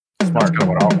Mark.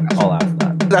 I'll ask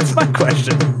that. That's my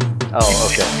question. Oh,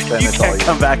 okay. Then You it's all can't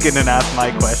come back in and ask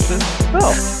my question.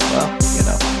 Oh, well, you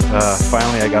know.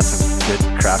 Finally, I got some good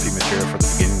crappy material for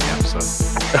the beginning of the episode.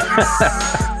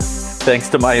 Thanks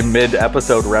to my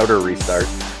mid-episode router restart.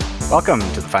 Welcome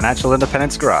to the Financial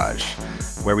Independence Garage,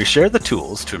 where we share the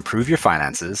tools to improve your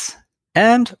finances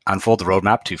and unfold the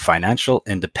roadmap to financial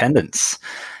independence.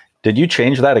 Did you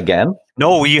change that again?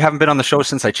 No, you haven't been on the show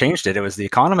since I changed it. It was The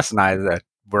Economist and I that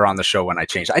were on the show when I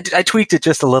changed it. I tweaked it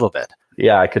just a little bit.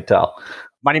 Yeah, I could tell.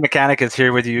 Money Mechanic is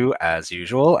here with you as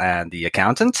usual, and the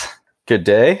accountant. Good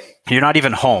day. You're not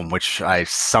even home, which I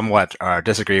somewhat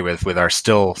disagree with our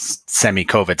still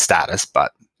semi-COVID status,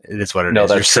 but it is what it is. No,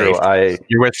 that's You're true. safe.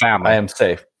 You're with family. I am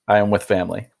safe. I am with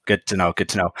family. Good to know. Good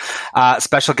to know.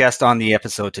 Special guest on the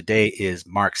episode today is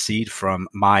Mark Seed from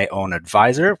My Own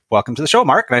Advisor. Welcome to the show,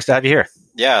 Mark. Nice to have you here.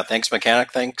 Yeah, thanks,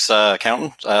 Mechanic. Thanks,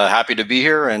 Accountant. Happy to be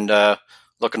here and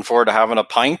looking forward to having a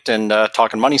pint and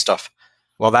talking money stuff.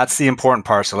 Well, that's the important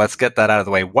part, so let's get that out of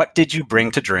the way. What did you bring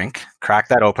to drink? Crack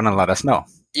that open and let us know.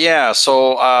 Yeah,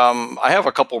 so I have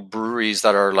a couple breweries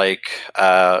that are like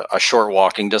a short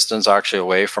walking distance actually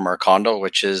away from our condo,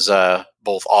 which is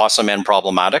both awesome and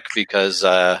problematic because,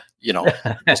 so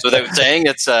without saying,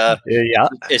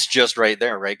 it's just right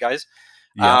there, right, guys?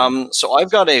 Yeah. So I've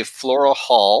got a Flora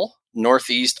Hall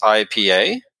Northeast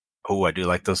IPA. Oh, I do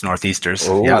like those Northeasters.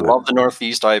 Ooh, yeah, I love the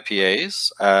Northeast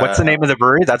IPAs. What's the name of the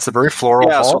brewery? That's the brewery, Flora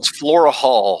Hall? Yeah, so it's Flora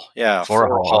Hall. Yeah, Flora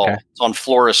Hall. Okay. It's on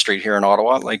Flora Street here in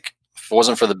Ottawa. Like, if it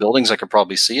wasn't for the buildings, I could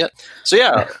probably see it. So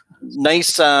yeah,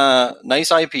 nice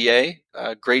IPA,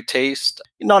 great taste.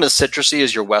 Not as citrusy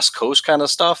as your West Coast kind of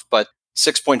stuff, but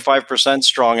 6.5%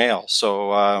 strong ale.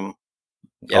 So Oh,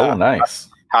 nice.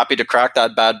 Happy to crack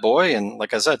that bad boy. And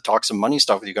like I said, talk some money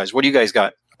stuff with you guys. What do you guys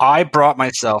got? I brought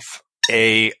myself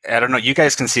I don't know, you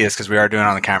guys can see this because we are doing it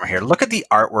on the camera here. Look at the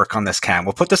artwork on this can.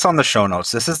 We'll put this on the show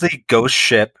notes. This is the Ghost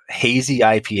Ship Hazy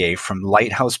IPA from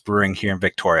Lighthouse Brewing here in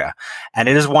Victoria. And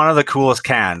it is one of the coolest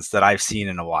cans that I've seen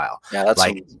in a while. Yeah, that's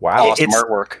awesome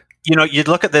artwork. You know, you'd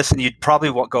look at this and you'd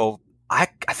probably go, I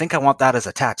think I want that as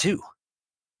a tattoo.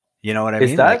 You know what I mean?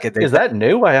 Is that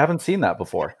new? I haven't seen that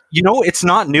before. You know, it's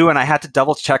not new, and I had to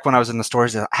double check when I was in the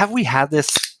stores. Have we had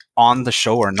this on the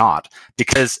show or not?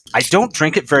 Because I don't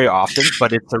drink it very often,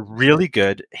 but it's a really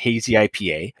good hazy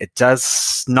IPA. It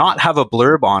does not have a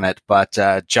blurb on it, but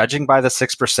judging by the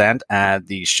 6% and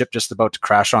the ship just about to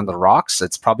crash on the rocks,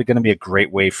 it's probably going to be a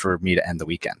great way for me to end the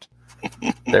weekend.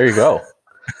 There you go.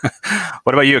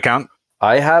 What about you, Account?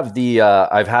 I have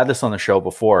I've had this on the show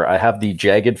before. I have the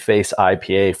Jagged Face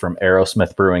IPA from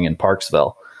Aerosmith Brewing in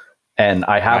Parksville. And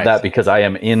I have that because I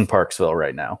am in Parksville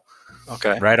right now.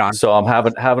 Okay. Right on. So I'm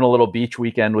having a little beach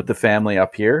weekend with the family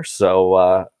up here.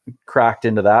 So cracked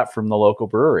into that from the local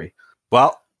brewery.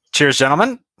 Well, cheers,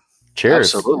 gentlemen.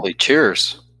 Cheers. Absolutely.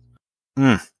 Cheers.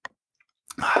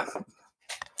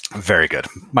 Very good.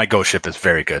 My Ghost Ship is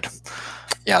very good.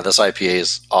 Yeah, this IPA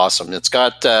is awesome. It's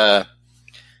got, the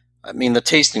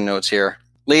tasting notes here.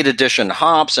 Late addition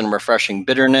hops and refreshing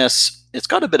bitterness. It's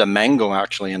got a bit of mango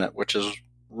actually in it, which is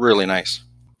really nice.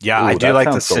 Yeah, Ooh, I do like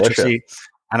the delicious. citrusy.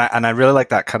 And I really like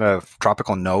that kind of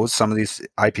tropical nose some of these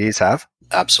IPAs have.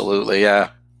 Absolutely, yeah.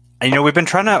 And, we've been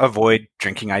trying to avoid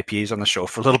drinking IPAs on the show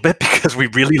for a little bit because we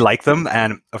really like them.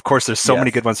 And, of course, there's so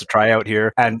many good ones to try out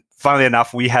here. And funnily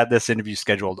enough, we had this interview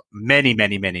scheduled many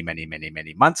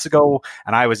months ago.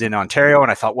 And I was in Ontario, and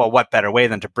I thought, well, what better way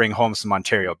than to bring home some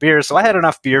Ontario beer? So I had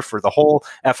enough beer for the whole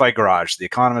FI Garage, the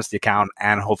Economist, the Accountant,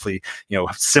 and hopefully,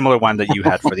 similar one that you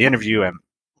had for the interview. And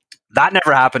that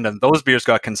never happened, and those beers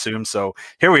got consumed. So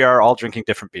here we are, all drinking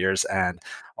different beers and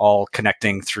all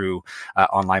connecting through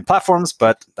online platforms,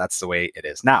 but that's the way it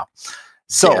is now.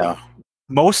 So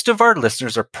most of our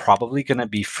listeners are probably going to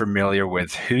be familiar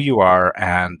with who you are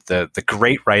and the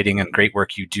great writing and great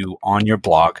work you do on your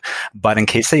blog. But in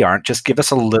case they aren't, just give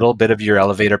us a little bit of your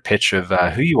elevator pitch of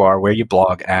who you are, where you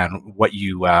blog, and what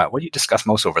you discuss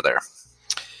most over there.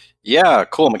 Yeah,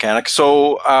 cool, Mechanic.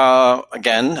 So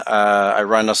again, I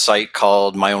run a site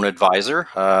called My Own Advisor,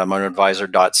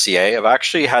 myownadvisor.ca. I've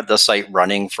actually had the site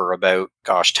running for about,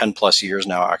 10 plus years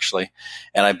now, actually.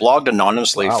 And I blogged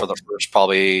anonymously for the first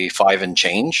probably 5 and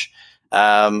change.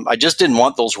 I just didn't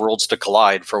want those worlds to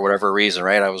collide for whatever reason,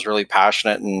 right? I was really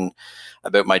passionate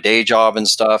about my day job and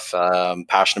stuff,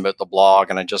 passionate about the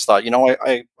blog. And I just thought,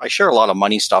 I share a lot of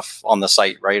money stuff on the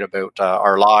site, right? About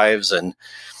our lives and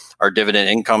our dividend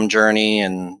income journey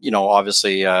and,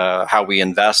 obviously how we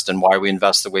invest and why we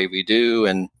invest the way we do.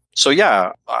 And so,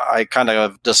 I kind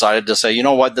of decided to say, you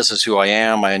know what, this is who I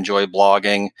am. I enjoy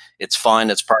blogging. It's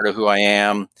fun. It's part of who I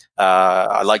am.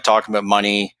 I like talking about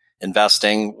money.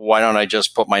 investing. Why don't I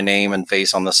just put my name and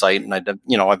face on the site? And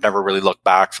I've never really looked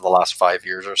back for the last 5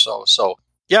 years or so. So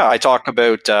yeah, I talk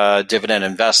about dividend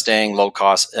investing, low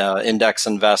cost index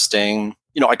investing.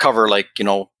 I cover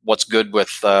what's good with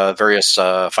various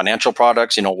financial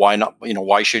products. Why not?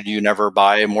 Why should you never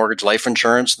buy mortgage, life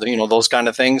insurance? Those kind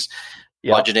of things.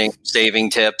 Yep. Budgeting, saving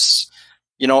tips.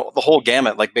 The whole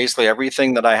gamut. Like basically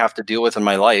everything that I have to deal with in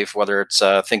my life, whether it's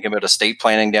thinking about estate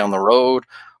planning down the road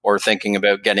or thinking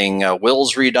about getting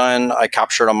wills redone, I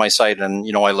capture it on my site. And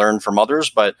I learn from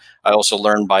others, but I also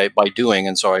learn by doing.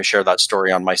 And so I share that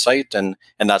story on my site, and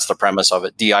that's the premise of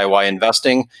it: DIY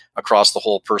investing across the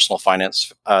whole personal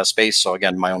finance space. So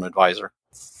again, my own advisor.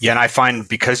 Yeah, and I find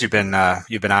because you've been at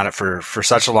it for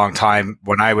such a long time,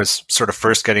 when I was sort of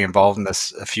first getting involved in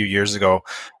this a few years ago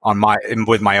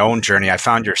with my own journey, I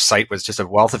found your site was just a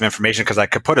wealth of information, because I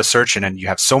could put a search in and you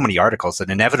have so many articles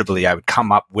that inevitably I would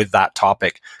come up with that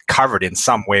topic covered in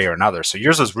some way or another. So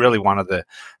yours was really one of the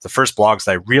first blogs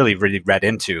that I really, really read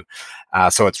into.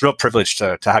 So it's a real privilege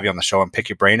to have you on the show and pick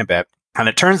your brain a bit. And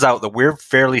it turns out that we're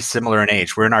fairly similar in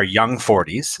age. We're in our young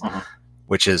 40s. Mm-hmm.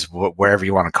 Which is wherever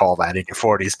you want to call that in your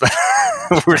 40s, but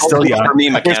we're still young. For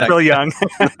me, we're still young.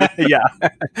 Yeah.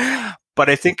 But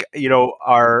I think,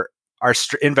 our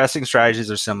investing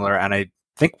strategies are similar. And I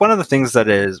think one of the things that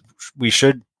is we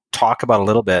should talk about a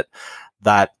little bit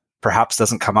that perhaps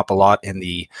doesn't come up a lot in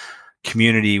the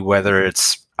community, whether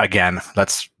it's, again,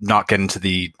 let's not get into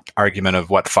the argument of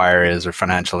what FIRE is or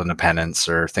financial independence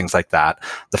or things like that.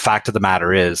 The fact of the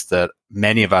matter is that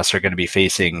many of us are going to be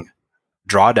facing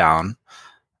drawdown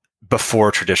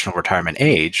before traditional retirement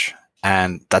age,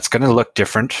 and that's going to look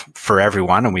different for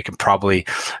everyone. And we can probably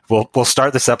we'll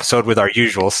start this episode with our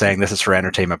usual saying this is for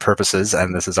entertainment purposes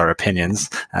and this is our opinions,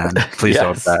 and please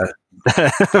don't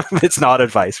it's not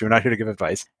advice. We're not here to give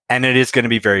advice, and it is going to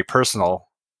be very personal.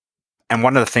 And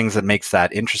one of the things that makes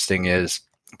that interesting is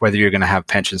whether you're going to have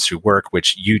pensions through work,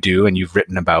 which you do and you've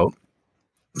written about.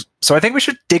 So I think we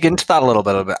should dig into that a little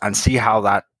bit and see how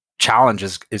that challenge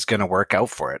is going to work out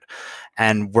for it.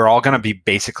 And we're all going to be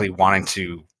basically wanting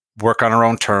to work on our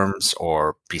own terms,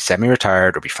 or be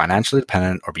semi-retired, or be financially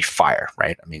dependent, or be FIRE,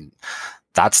 right? I mean,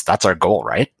 that's our goal,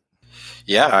 right?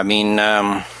 Yeah, I mean,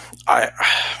 the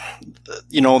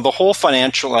whole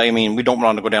financial, we don't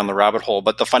want to go down the rabbit hole,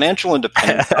 but the financial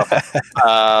independence stuff.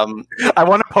 I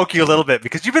want to poke you a little bit,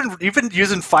 because you've been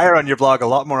using FIRE on your blog a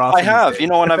lot more often. I have,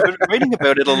 and I've been writing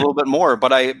about it a little bit more,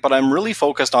 but I'm really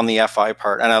focused on the FI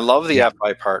part, and I love the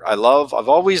FI part. I've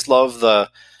always loved the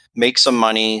make some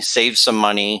money, save some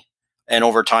money, and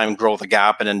over time grow the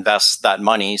gap and invest that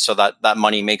money so that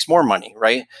money makes more money,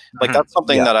 right? Like that's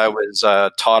something that I was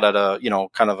taught at a,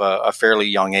 kind of a fairly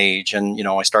young age. And,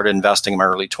 I started investing in my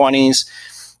early 20s.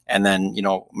 And then,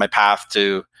 my path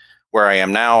to where I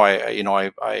am now,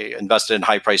 I invested in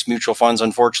high price mutual funds,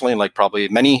 unfortunately, like probably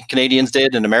many Canadians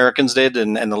did and Americans did,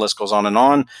 and the list goes on and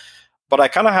on. But I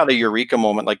kind of had a eureka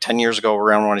moment like 10 years ago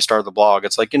around when I started the blog.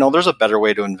 It's like, there's a better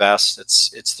way to invest.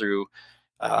 It's through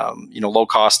low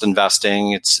cost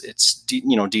investing. It's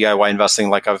DIY investing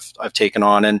like I've taken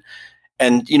on, and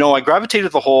I gravitated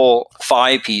to the whole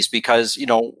FI piece because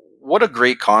what a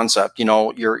great concept.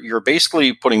 You're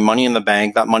basically putting money in the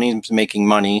bank. That money is making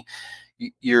money.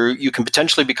 You can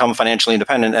potentially become financially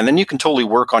independent, and then you can totally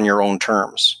work on your own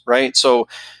terms, right? So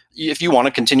if you want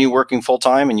to continue working full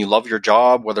time and you love your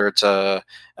job, whether it's a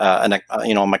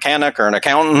mechanic or an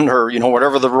accountant or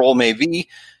whatever the role may be,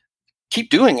 keep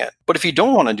doing it. But if you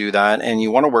don't want to do that and you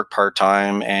want to work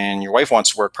part-time and your wife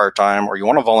wants to work part-time, or you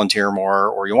want to volunteer more,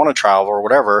 or you want to travel or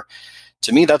whatever,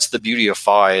 to me, that's the beauty of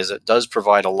FI, is it does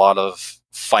provide a lot of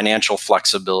financial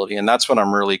flexibility. And that's what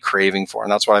I'm really craving for.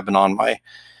 And that's why I've been on my,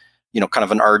 kind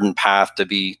of an ardent path to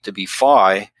be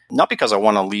FI, not because I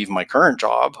want to leave my current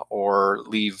job or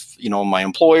leave, my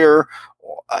employer.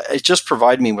 It just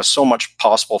provided me with so much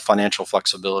possible financial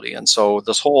flexibility. And so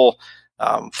this whole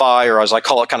FI, or as I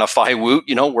call it, kind of FI woot,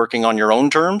 working on your own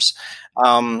terms.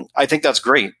 I think that's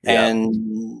great. Yeah.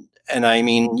 And I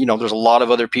mean, there's a lot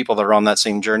of other people that are on that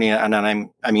same journey. And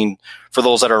for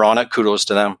those that are on it, kudos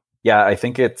to them. Yeah, I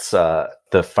think it's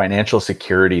the financial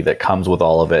security that comes with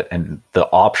all of it, and the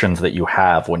options that you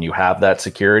have when you have that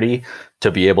security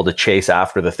to be able to chase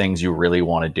after the things you really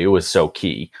want to do is so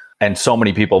key. And so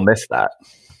many people miss that.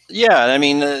 Yeah. I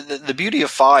mean, the beauty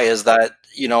of FI is that,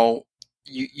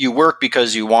 you work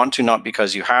because you want to, not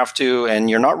because you have to, and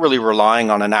you're not really relying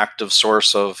on an active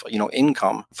source of,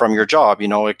 income from your job.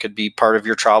 It could be part of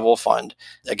your travel fund.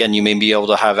 Again, you may be able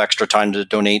to have extra time to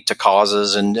donate to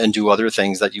causes and do other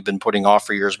things that you've been putting off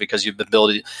for years because you've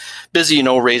been busy,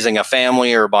 raising a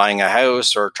family or buying a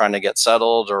house or trying to get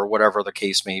settled or whatever the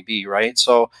case may be, right?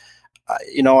 So,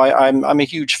 I'm a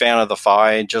huge fan of the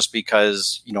FI just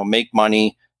because, make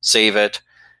money, save it,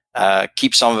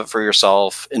 keep some of it for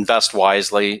yourself, invest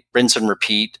wisely, rinse and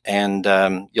repeat, and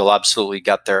you'll absolutely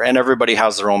get there. And everybody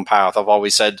has their own path. I've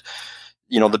always said,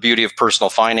 the beauty of personal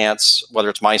finance, whether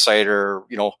it's my site or,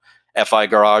 FI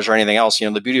Garage or anything else,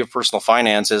 the beauty of personal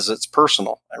finance is it's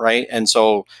personal, right? And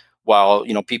so while,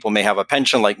 people may have a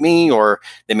pension like me, or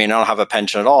they may not have a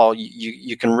pension at all,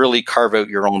 you can really carve out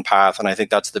your own path. And I think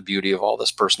that's the beauty of all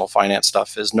this personal finance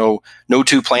stuff is no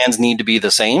two plans need to be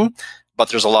the same, but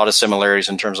there's a lot of similarities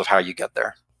in terms of how you get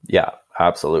there. Yeah,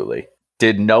 absolutely.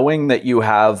 Did knowing that you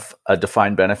have a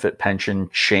defined benefit pension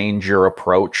change your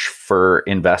approach for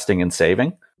investing and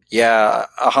saving? Yeah,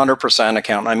 100%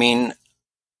 accountant. I mean,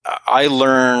 I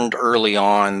learned early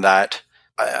on that,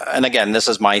 and again, this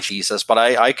is my thesis, but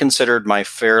I considered my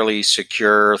fairly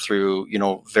secure through,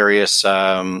 various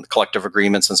collective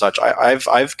agreements and such.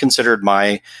 I've considered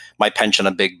my pension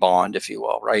a big bond, if you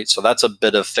will, right? So that's a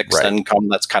bit of fixed income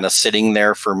that's kind of sitting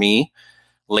there for me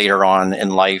later on in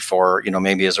life, or,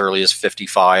 maybe as early as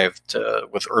 55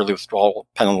 with early withdrawal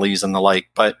penalties and the like.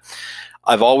 But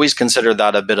I've always considered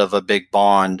that a bit of a big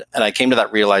bond. And I came to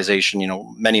that realization,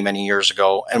 many, many years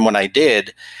ago. And when I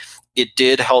did, it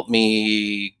did help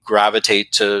me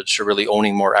gravitate to really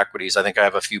owning more equities. I think I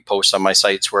have a few posts on my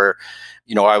sites where,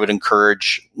 I would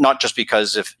encourage, not just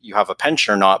because if you have a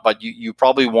pension or not, but you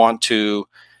probably want to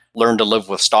learn to live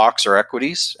with stocks or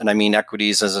equities. And I mean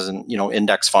equities as in,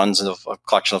 index funds and a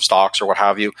collection of stocks or what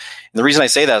have you. And the reason I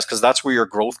say that is because that's where your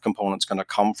growth component is going to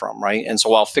come from, right? And so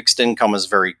while fixed income is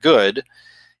very good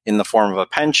in the form of a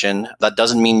pension, that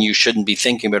doesn't mean you shouldn't be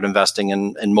thinking about investing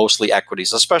in mostly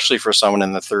equities, especially for someone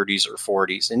in the 30s or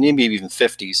 40s and maybe even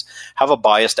 50s. Have a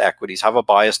bias to equities, have a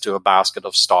bias to a basket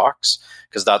of stocks,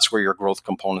 because that's where your growth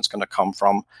component is going to come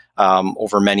from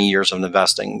over many years of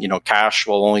investing. Cash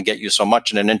will only get you so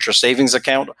much in an interest savings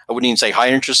account. I wouldn't even say high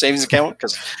interest savings account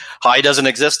because high doesn't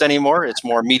exist anymore. It's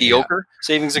more mediocre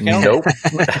savings account. Nope.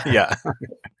 Yeah.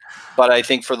 But I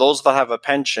think for those that have a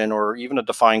pension or even a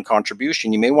defined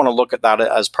contribution, you may want to look at that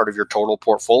as part of your total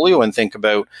portfolio and think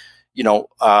about,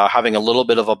 having a little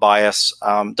bit of a bias.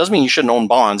 Doesn't mean you shouldn't own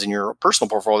bonds in your personal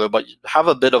portfolio, but have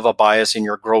a bit of a bias in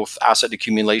your growth asset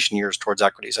accumulation years towards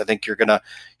equities. I think you're gonna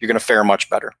fare much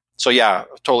better. So yeah,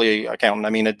 totally accountant. I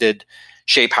mean, it did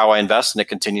shape how I invest, and it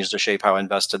continues to shape how I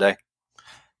invest today.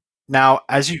 Now,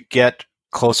 as you get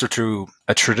closer to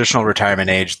a traditional retirement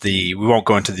age, we won't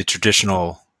go into the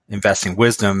traditional investing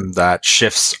wisdom that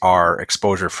shifts our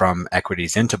exposure from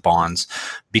equities into bonds,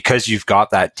 because you've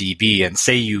got that DB,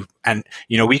 and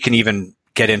we can even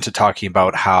get into talking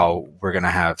about how we're going to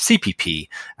have CPP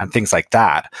and things like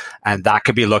that. And that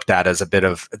could be looked at as a bit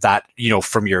of that,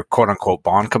 from your quote unquote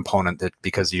bond component, that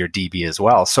because of your DB as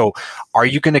well. So are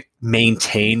you going to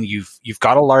maintain, you've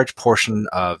got a large portion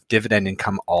of dividend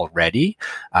income already,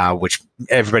 which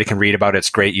everybody can read about. It's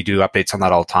great. You do updates on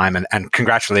that all the time. And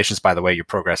congratulations, by the way, your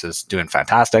progress is doing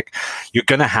fantastic. You're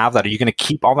going to have that. Are you going to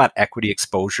keep all that equity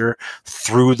exposure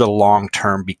through the long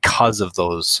term because of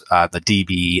those, the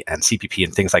DB and CPP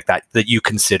and things like that you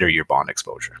consider your bond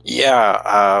exposure?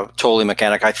 Yeah, totally,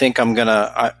 mechanic. I think I'm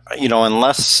gonna,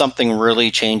 unless something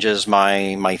really changes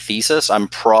my thesis, I'm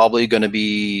probably going to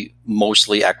be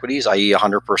mostly equities, i.e.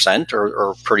 100%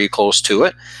 or pretty close to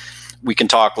it. We can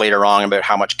talk later on about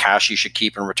how much cash you should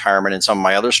keep in retirement and some of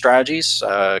my other strategies,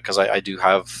 because I do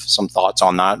have some thoughts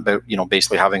on that, but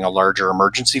basically having a larger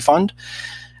emergency fund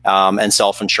and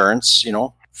self-insurance,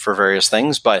 for various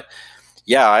things. But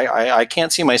yeah, I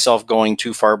can't see myself going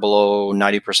too far below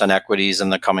 90% equities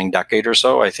in the coming decade or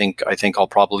so. I think I'll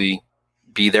probably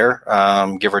be there,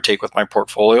 give or take, with my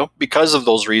portfolio because of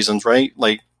those reasons, right?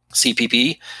 Like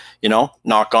CPP,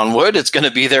 knock on wood, it's going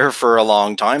to be there for a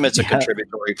long time. It's a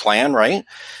contributory plan, right?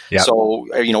 Yeah. So,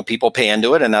 people pay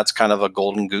into it, and that's kind of a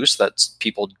golden goose that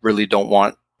people really don't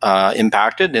want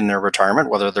impacted in their retirement,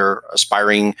 whether they're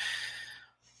aspiring,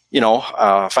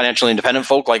 financially independent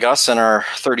folk like us in our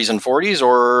 30s and 40s,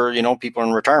 or, people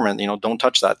in retirement, don't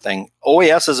touch that thing.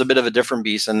 OAS is a bit of a different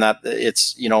beast in that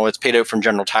it's paid out from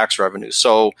general tax revenue.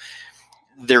 So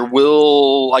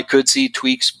I could see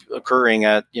tweaks occurring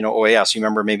at, OAS. You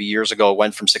remember maybe years ago it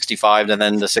went from 65 and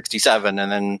then to 67,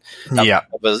 and then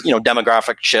was,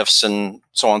 demographic shifts and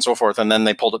so on and so forth. And then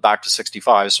they pulled it back to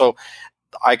 65. So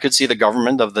I could see the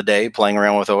government of the day playing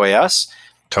around with OAS.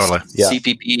 Totally. Yeah.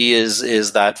 CPP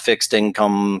is that fixed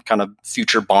income kind of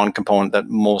future bond component that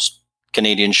most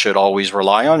Canadians should always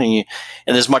rely on. And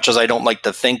as much as I don't like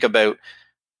to think about,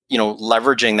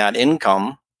 leveraging that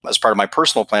income as part of my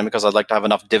personal plan, because I'd like to have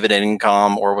enough dividend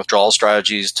income or withdrawal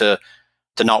strategies to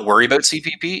not worry about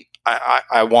CPP,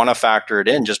 I want to factor it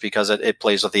in just because it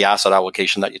plays with the asset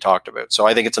allocation that you talked about. So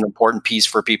I think it's an important piece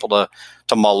for people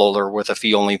to mull over with a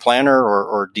fee-only planner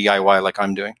or DIY like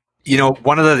I'm doing.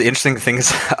 One of the interesting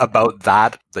things about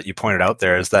that you pointed out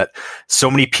there is that so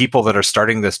many people that are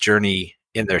starting this journey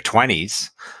in their 20s,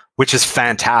 which is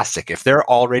fantastic. If they're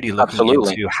already looking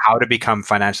into how to become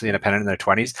financially independent in their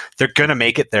 20s, they're going to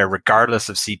make it there regardless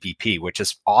of CPP, which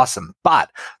is awesome. But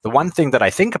the one thing that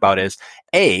I think about is,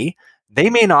 A, they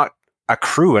may not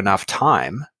accrue enough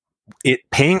time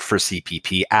paying for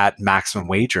CPP at maximum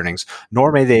wage earnings,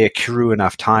 nor may they accrue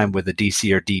enough time with a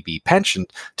DC or DB pension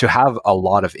to have a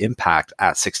lot of impact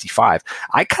at 65.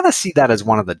 I kind of see that as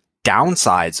one of the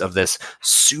downsides of this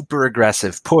super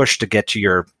aggressive push to get to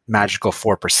your magical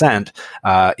 4%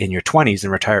 in your 20s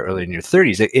and retire early in your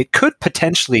 30s. It could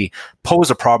potentially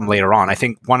pose a problem later on. I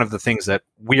think one of the things that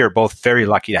we are both very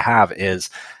lucky to have is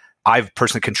I've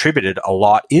personally contributed a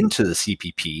lot into the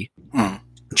CPP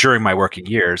during my working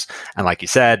years. And like you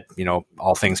said,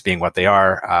 all things being what they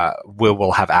are,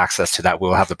 we'll have access to that.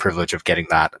 We'll have the privilege of getting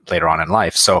that later on in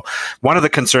life. So one of the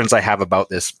concerns I have about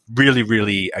this really,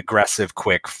 really aggressive,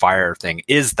 quick fire thing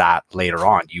is that later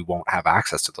on, you won't have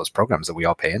access to those programs that we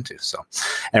all pay into. So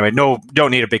anyway,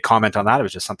 don't need a big comment on that. It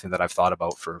was just something that I've thought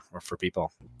about for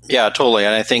people. Yeah, totally.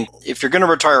 And I think if you're going to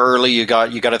retire early, you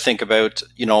got to think about,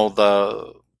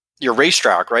 your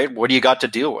racetrack, right? What do you got to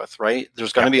deal with, right?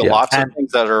 There's going to be lots of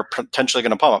things that are potentially going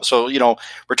to pop up. So,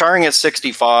 retiring at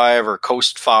 65 or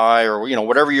Coast Fi or,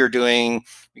 whatever you're doing,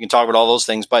 we can talk about all those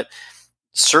things, but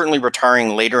certainly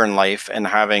retiring later in life and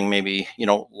having maybe,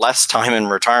 less time in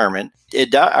retirement,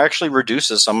 it actually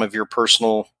reduces some of your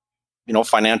personal,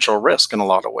 financial risk in a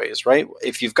lot of ways, right?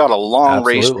 If you've got a long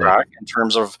racetrack in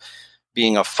terms of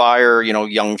being a fire,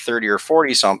 young 30 or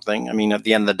 40 something, I mean, at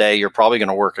the end of the day, you're probably going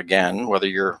to work again, whether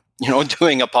you're,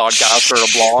 doing a podcast or a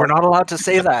blog. We're not allowed to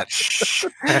say that.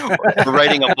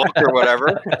 Writing a book or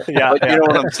whatever. Yeah, but you know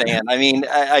what I'm saying? I mean,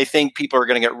 I think people are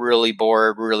going to get really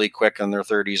bored really quick in their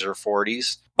 30s or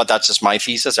 40s, but that's just my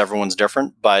thesis. Everyone's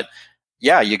different. But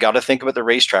yeah, you got to think about the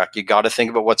racetrack. You got to think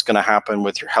about what's going to happen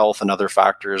with your health and other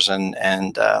factors. And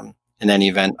in any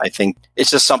event, I think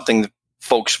it's just something that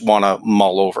folks want to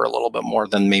mull over a little bit more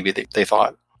than maybe they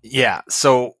thought. Yeah.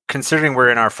 So considering we're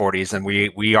in our 40s and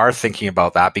we are thinking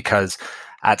about that because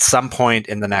at some point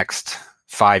in the next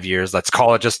 5 years, let's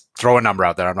call it, just throw a number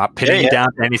out there. I'm not pinning you down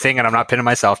to anything and I'm not pinning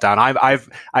myself down.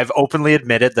 I've openly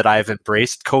admitted that I've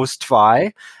embraced Coast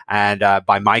Fi, and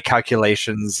by my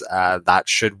calculations, that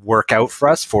should work out for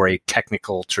us for a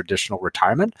technical traditional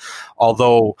retirement.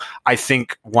 Although I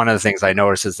think one of the things I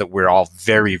notice is that we're all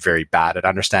very, very bad at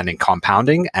understanding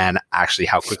compounding and actually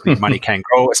how quickly money can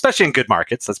grow, especially in good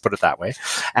markets, let's put it that way,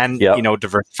 and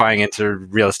diversifying into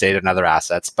real estate and other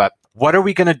assets. But what are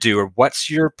we going to do, or what's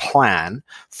your plan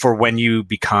for when you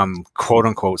become quote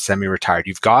unquote semi-retired?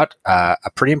 You've got a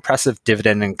pretty impressive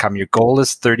dividend income. Your goal is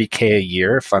 $30,000 a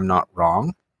year, if I'm not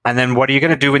wrong. And then what are you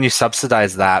going to do when you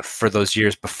subsidize that for those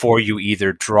years before you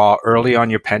either draw early on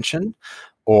your pension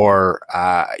or,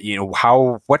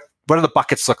 what do the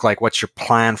buckets look like? What's your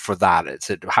plan for that?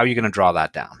 How are you going to draw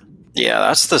that down? Yeah,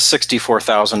 that's the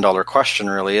 $64,000 question,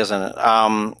 really, isn't it?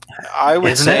 I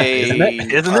would say,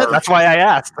 isn't it? That's why I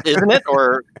asked, isn't it?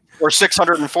 Or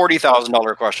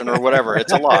 $640,000 question, or whatever.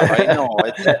 It's a lot, right? No,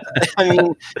 I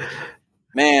mean,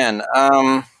 man.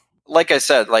 Like I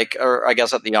said, or I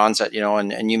guess at the onset,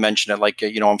 and you mentioned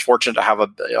it, I'm fortunate to have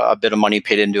a bit of money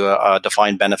paid into a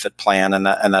defined benefit plan, and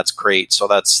that's great. So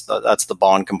that's the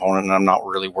bond component, and I'm not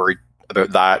really worried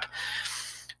about that.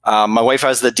 My wife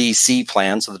has the DC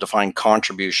plan, so the defined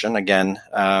contribution. Again,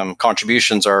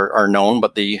 contributions are known,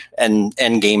 but the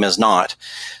end game is not.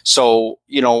 So,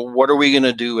 what are we going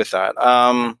to do with that?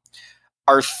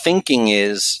 Our thinking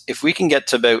is if we can get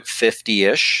to about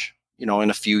 50-ish, in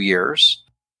a few years,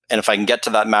 and if I can get to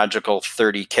that magical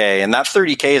 $30,000, and that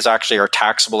 $30,000 is actually our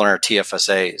taxable and our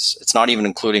TFSAs. It's not even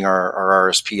including our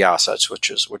RSP assets, which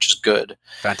is good.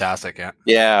 Fantastic, yeah.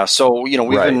 Yeah. So we've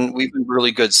been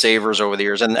really good savers over the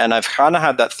years, and I've kind of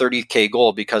had that $30,000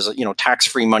 goal because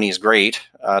tax-free money is great.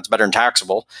 It's better than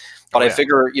taxable, but I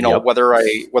figure whether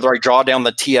I draw down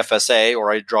the TFSA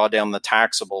or I draw down the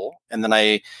taxable, and then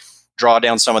I draw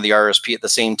down some of the RSP at the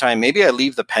same time, maybe I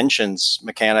leave the pensions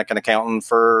mechanic and accountant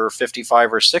for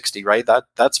 55 or 60, right?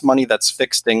 That's money that's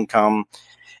fixed income.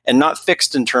 and not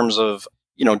fixed in terms of,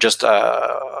 just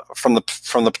from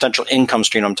the potential income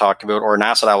stream I'm talking about, or an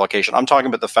asset allocation. I'm talking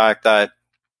about the fact that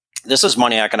this is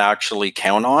money I can actually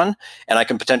count on, and I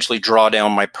can potentially draw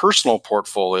down my personal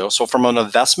portfolio. So from an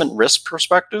investment risk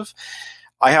perspective,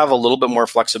 I have a little bit more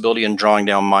flexibility in drawing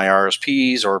down my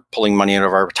RSPs or pulling money out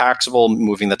of our taxable,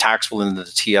 moving the taxable into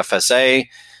the TFSA.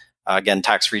 Again,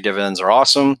 tax-free dividends are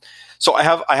awesome. So I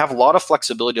have a lot of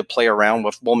flexibility to play around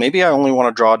with. Well, maybe I only want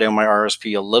to draw down my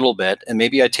RSP a little bit, and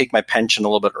maybe I take my pension a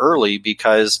little bit early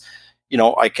because,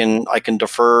 I can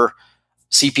defer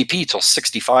CPP till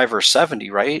 65 or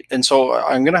 70, right? And so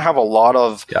I'm going to have a lot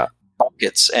of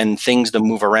buckets and things to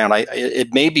move around.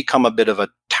 It may become a bit of a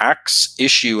tax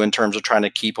issue in terms of trying to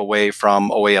keep away from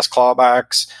OAS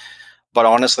clawbacks. But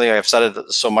honestly, I've said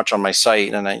it so much on my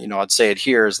site, and I'd say it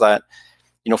here, is that,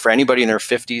 for anybody in their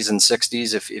 50s and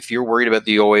 60s, if you're worried about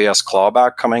the OAS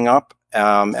clawback coming up,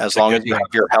 as long as you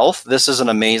have your health, this is an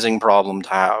amazing problem to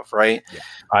have, right? Yeah.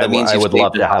 I would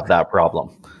love to have that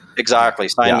problem. Exactly.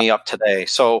 Sign me up today.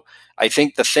 So I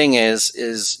think the thing is,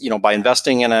 by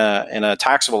investing in a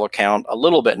taxable account a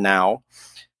little bit now,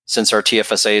 since our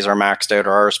TFSAs are maxed out,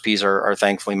 our RSPs are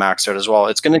thankfully maxed out as well,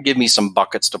 it's going to give me some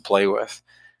buckets to play with.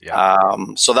 Yeah.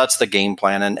 So that's the game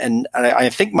plan. And I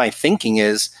think my thinking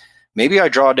is maybe I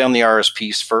draw down the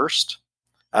RSPs first.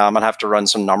 I'd have to run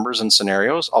some numbers and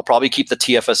scenarios. I'll probably keep the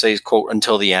TFSAs quote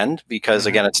until the end because,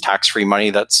 again, it's tax-free money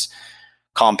that's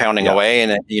compounding away,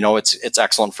 and it's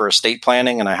excellent for estate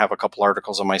planning, and I have a couple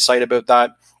articles on my site about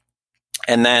that.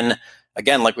 And then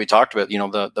again, like we talked about,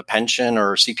 the pension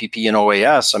or CPP and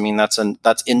OAS, I mean, that's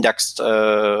indexed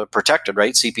protected,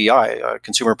 right? CPI,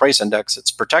 consumer price index,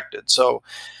 it's protected, so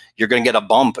you're going to get a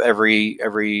bump every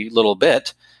little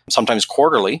bit, sometimes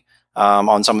quarterly,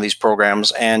 on some of these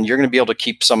programs, and you're going to be able to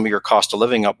keep some of your cost of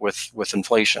living up with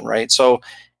inflation, right? So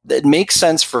it makes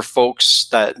sense for folks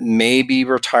that may be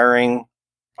retiring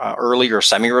early or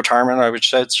semi-retirement, I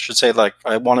should say, like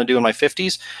I want to do in my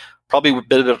 50s, probably a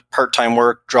bit of part-time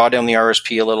work, draw down the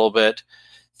RSP a little bit,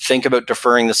 think about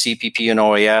deferring the CPP and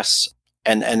OAS,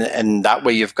 and that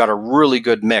way you've got a really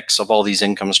good mix of all these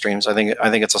income streams. I think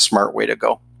it's a smart way to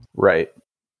go. Right.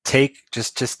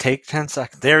 Just take 10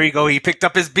 seconds. There you go. He picked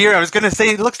up his beer. I was going to say,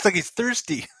 it looks like he's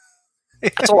thirsty.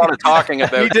 That's a lot of talking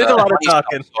about. He did a lot of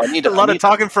talking. Stuff, so a lot of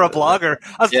talking for a blogger.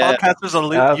 Us podcasters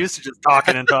are used to just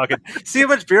talking and talking. See how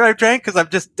much beer I've drank? Because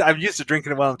I'm used to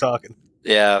drinking it while I'm talking.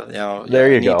 Yeah,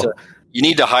 there you go. You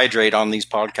need to hydrate on these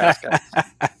podcasts,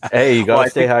 guys. Hey, you got to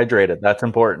stay hydrated. That's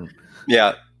important.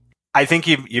 Yeah. I think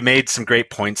you made some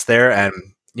great points there, and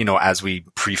as we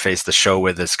preface the show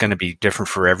with, it's going to be different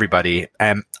for everybody.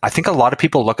 And I think a lot of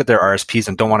people look at their RSPs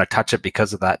and don't want to touch it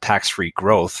because of that tax-free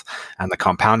growth and the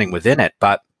compounding within it.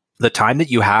 But the time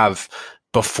that you have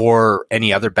before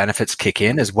any other benefits kick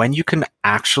in is when you can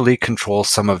actually control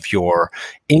some of your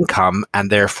income and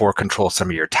therefore control some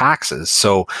of your taxes.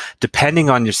 So depending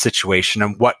on your situation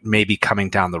and what may be coming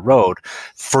down the road,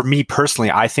 for me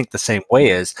personally, I think the same way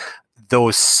is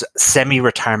those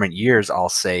semi-retirement years, I'll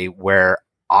say, where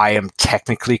I am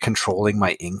technically controlling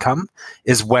my income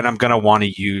is when I'm going to want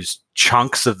to use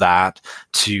chunks of that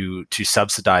to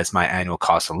subsidize my annual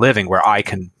cost of living, where I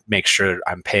can make sure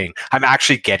I'm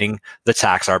actually getting the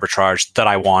tax arbitrage that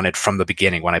I wanted from the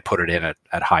beginning when I put it in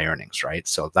at high earnings, right?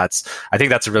 So I think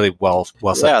that's a really well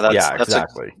said. Yeah,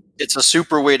 exactly. It's a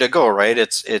super way to go, right?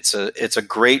 It's a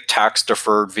great tax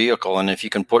deferred vehicle, and if you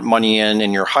can put money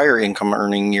in your higher income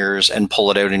earning years and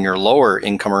pull it out in your lower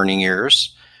income earning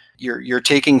years, you're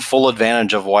taking full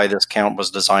advantage of why this account was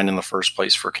designed in the first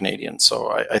place for Canadians. So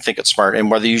I think it's smart.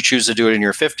 And whether you choose to do it in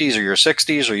your 50s or your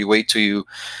 60s, or you wait till you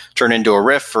turn into a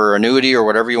RIF or annuity or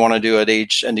whatever you want to do at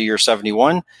end of year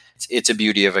 71, it's a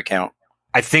beauty of account.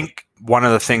 I think one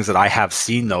of the things that I have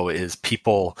seen, though, is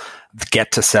people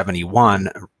get to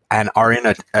 71 and are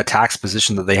in a tax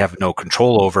position that they have no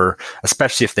control over,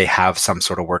 especially if they have some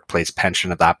sort of workplace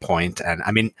pension at that point. And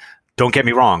I mean, don't get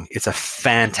me wrong, it's a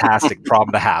fantastic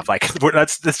problem to have. Like,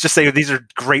 let's just say these are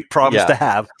great problems to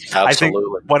have. Absolutely. I think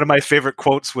one of my favorite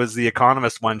quotes was the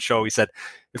Economist one show. He said,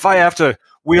 if I have to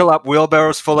wheel up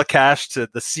wheelbarrows full of cash to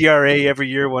the CRA every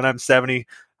year when I'm 70,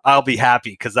 I'll be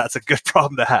happy, because that's a good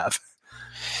problem to have.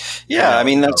 Yeah, I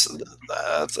mean, that's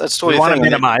totally. We want to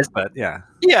minimize, but yeah.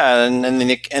 Yeah, and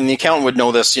the accountant would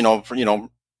know this,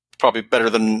 probably better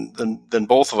than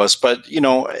both of us. But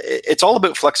it's all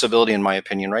about flexibility, in my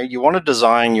opinion, right? You want to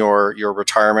design your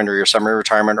retirement or your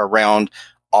semi-retirement around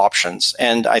options,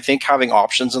 and I think having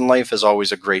options in life is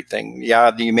always a great thing.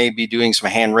 Yeah, you may be doing some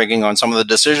hand rigging on some of the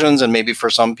decisions, and maybe for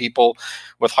some people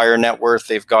with higher net worth,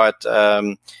 they've got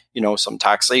some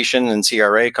taxation and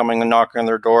CRA coming and knocking on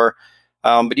their door.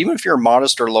 But even if you're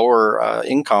modest or lower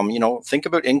income, think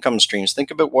about income streams.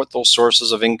 Think about what those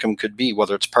sources of income could be,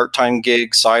 whether it's part-time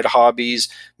gigs, side hobbies.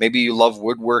 Maybe you love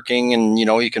woodworking and,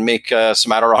 you can make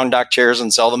some Adirondack chairs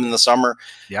and sell them in the summer.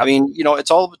 Yep. I mean,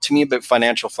 it's all to me about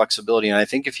financial flexibility. And I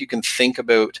think if you can think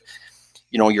about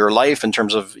your life in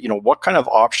terms of, what kind of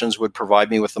options would provide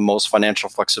me with the most financial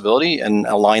flexibility and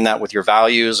align that with your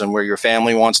values and where your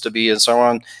family wants to be and so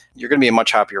on, you're going to be a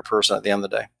much happier person at the end of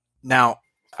the day. Now,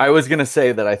 I was going to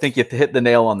say that I think you hit the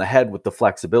nail on the head with the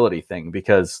flexibility thing,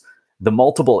 because the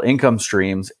multiple income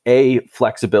streams,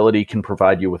 flexibility can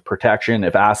provide you with protection.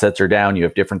 If assets are down, you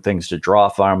have different things to draw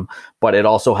from, but it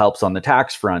also helps on the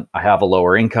tax front. I have a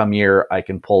lower income year. I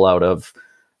can pull out of,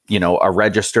 a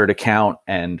registered account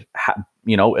and,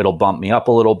 it'll bump me up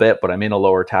a little bit, but I'm in a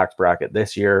lower tax bracket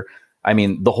this year. I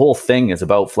mean, the whole thing is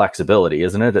about flexibility,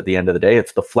 isn't it? At the end of the day,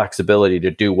 it's the flexibility to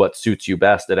do what suits you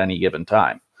best at any given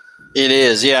time. It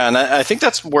is, yeah. And I think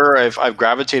that's where I've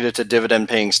gravitated to dividend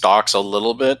paying stocks a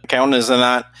little bit. Count is in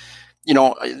that,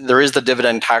 there is the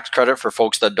dividend tax credit for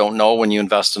folks that don't know. When you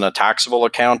invest in a taxable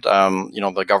account,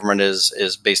 the government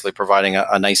is basically providing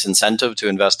a nice incentive to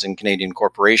invest in Canadian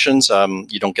corporations.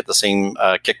 You don't get the same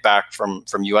kickback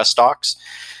from US stocks.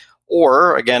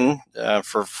 Or again,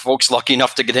 for folks lucky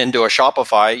enough to get into a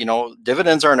Shopify,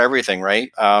 dividends aren't everything,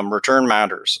 right? Return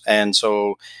matters. And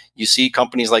so you see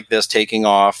companies like this taking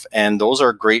off, and those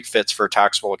are great fits for a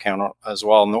taxable account as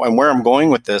well. And where I'm going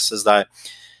with this is that,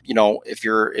 if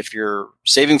you're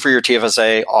saving for your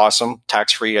TFSA, awesome.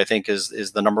 Tax-free, I think,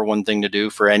 is the number one thing to do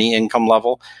for any income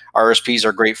level. RSPs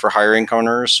are great for higher income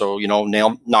earners. So,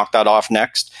 knock that off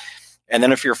next. And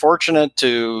then if you're fortunate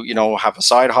to, have a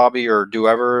side hobby or do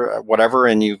whatever,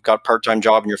 and you've got part-time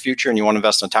job in your future and you want to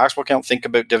invest in a taxable account, think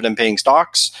about dividend paying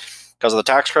stocks because of the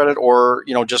tax credit, or,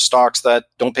 just stocks that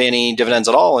don't pay any dividends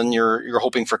at all. And you're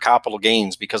hoping for capital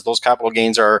gains, because those capital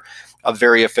gains are a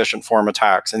very efficient form of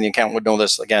tax. And the accountant would know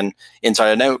this again,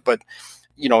 inside and out. But,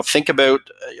 think about,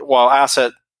 while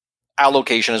asset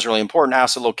allocation is really important,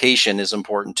 asset location is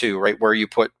important too, right? Where you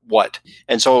put what.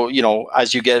 And so,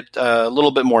 as you get a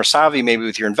little bit more savvy, maybe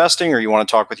with your investing, or you want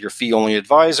to talk with your fee-only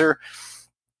advisor,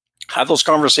 have those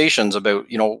conversations about,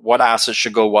 what assets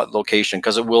should go what location,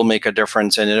 because it will make a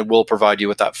difference and it will provide you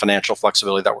with that financial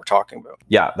flexibility that we're talking about.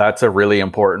 Yeah, that's a really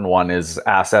important one. Is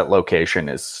asset location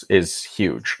is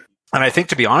huge. And I think,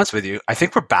 to be honest with you, I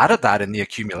think we're bad at that in the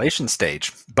accumulation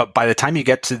stage. But by the time you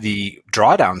get to the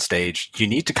drawdown stage, you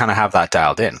need to kind of have that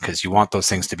dialed in, because you want those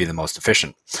things to be the most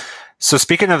efficient. So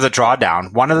speaking of the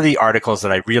drawdown, one of the articles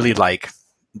that I really like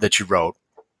that you wrote,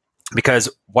 because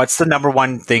what's the number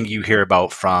one thing you hear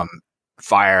about from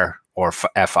FIRE or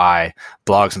FI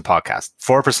blogs and podcasts?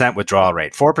 4% withdrawal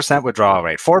rate, 4% withdrawal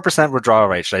rate, 4% withdrawal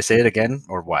rate. Should I say it again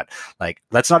or what? Like,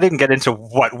 let's not even get into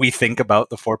what we think about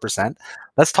the 4%.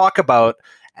 Let's talk about,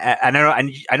 I know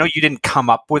you didn't come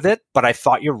up with it, but I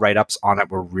thought your write-ups on it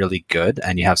were really good,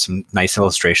 and you have some nice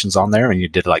illustrations on there, and you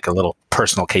did like a little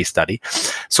personal case study.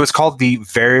 So it's called the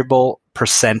variable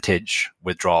percentage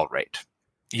withdrawal rate.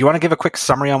 You want to give a quick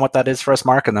summary on what that is for us,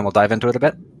 Mark, and then we'll dive into it a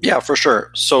bit? Yeah, for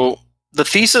sure. So the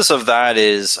thesis of that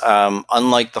is,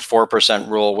 unlike the 4%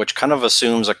 rule, which kind of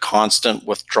assumes a constant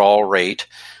withdrawal rate,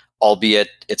 albeit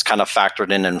it's kind of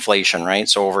factored in inflation, right?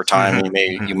 So over time,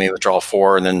 you may withdraw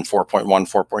 4 and then 4.1,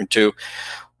 4.2.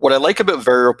 What I like about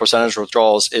variable percentage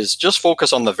withdrawals is just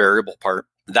focus on the variable part.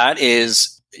 That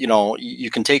is,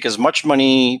 you can take as much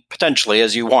money potentially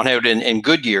as you want out in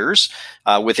good years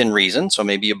within reason. So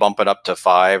maybe you bump it up to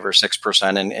 5 or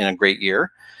 6% in a great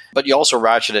year, but you also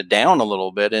ratchet it down a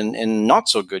little bit in not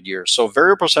so good years. So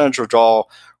variable percentage withdrawal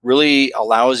really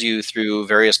allows you, through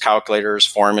various calculators,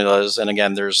 formulas, and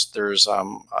again, there's a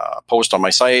post on my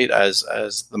site as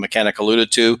the mechanic alluded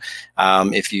to.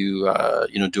 If you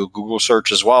do a Google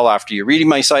search as well after you're reading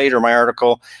my site or my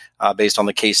article, based on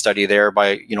the case study there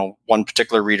by one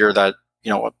particular reader that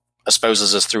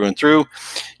espouses this through and through,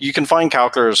 you can find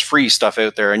calculators, free stuff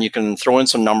out there, and you can throw in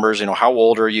some numbers. How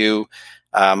old are you?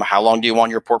 How long do you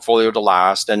want your portfolio to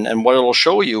last? And what it'll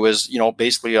show you is,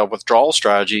 basically a withdrawal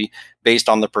strategy based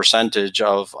on the percentage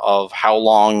of how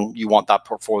long you want that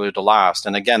portfolio to last.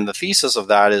 And again, the thesis of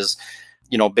that is,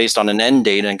 based on an end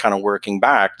date and kind of working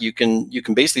back, you can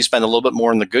basically spend a little bit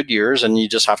more in the good years, and you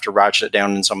just have to ratchet it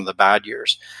down in some of the bad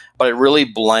years. But it really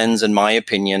blends, in my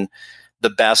opinion, the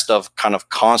best of kind of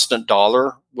constant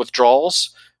dollar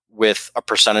withdrawals with a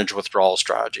percentage withdrawal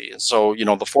strategy. And so, the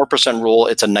 4% rule,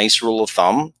 it's a nice rule of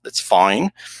thumb. It's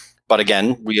fine. But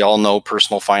again, we all know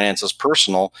personal finance is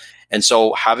personal. And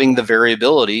so having the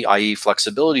variability, i.e.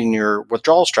 flexibility in your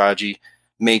withdrawal strategy,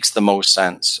 makes the most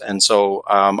sense. And so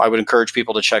I would encourage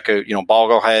people to check out,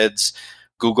 Bogleheads,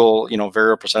 Google,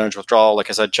 variable percentage withdrawal. Like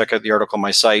I said, check out the article on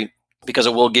my site, because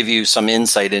it will give you some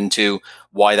insight into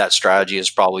why that strategy is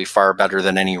probably far better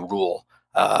than any rule,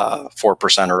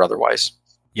 4% or otherwise.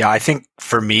 Yeah, I think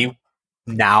for me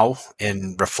now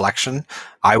in reflection,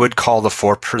 I would call the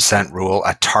 4% rule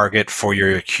a target for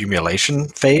your accumulation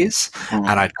phase. Mm-hmm.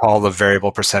 And I'd call the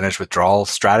variable percentage withdrawal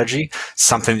strategy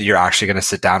something that you're actually going to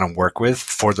sit down and work with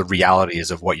for the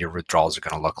realities of what your withdrawals are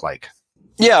going to look like.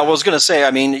 Yeah, I was going to say, I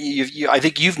mean, I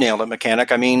think you've nailed it,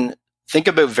 Mechanic. I mean, think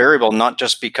about variable, not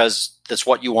just because that's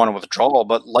what you want to withdraw,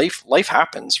 but life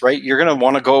happens, right? You're going to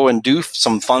want to go and do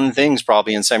some fun things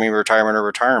probably in semi-retirement or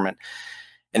retirement.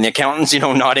 And the accountant's,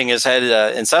 nodding his head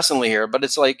incessantly here, but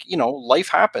it's like, life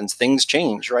happens, things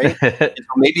change, right?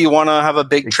 Maybe you want to have a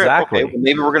big trip. Exactly. Okay, well,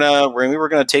 maybe we're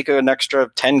gonna take an extra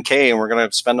 $10K and we're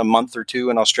gonna spend a month or two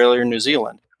in Australia or New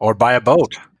Zealand, or buy a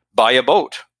boat.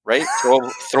 Right?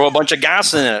 Throw a bunch of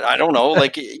gas in it. I don't know,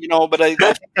 but I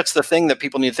think that's the thing that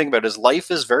people need to think about is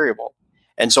life is variable.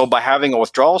 And so by having a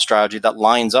withdrawal strategy that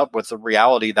lines up with the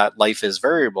reality that life is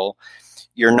variable,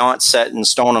 you're not set in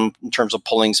stone in terms of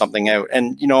pulling something out.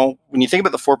 And, when you think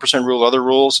about the 4% rule, other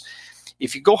rules,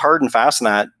 if you go hard and fast in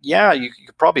that, yeah, you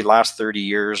could probably last 30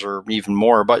 years or even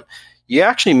more, but you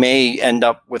actually may end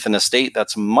up with an estate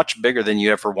that's much bigger than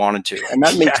you ever wanted to. And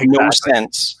that makes no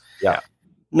sense. Yeah.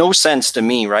 No sense to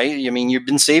me, right? I mean, you've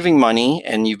been saving money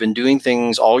and you've been doing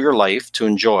things all your life to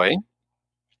enjoy.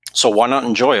 So why not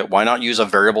enjoy it? Why not use a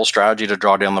variable strategy to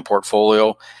draw down the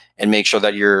portfolio and make sure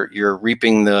that you're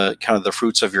reaping the kind of the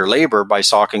fruits of your labor by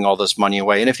socking all this money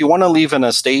away? And if you want to leave an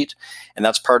estate and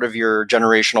that's part of your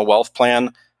generational wealth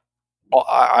plan,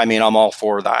 I mean, I'm all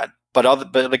for that.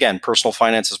 But again, personal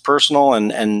finance is personal,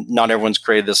 and not everyone's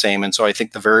created the same. And so I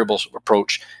think the variable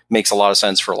approach makes a lot of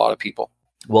sense for a lot of people.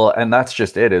 Well, and that's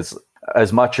just it. Is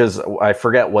as much as I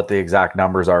forget what the exact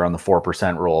numbers are on the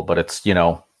 4% rule, but it's,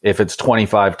 if it's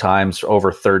 25 times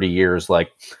over 30 years,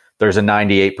 like there's a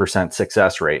 98%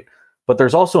 success rate. But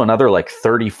there's also another like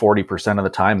 30-40% of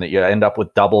the time that you end up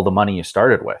with double the money you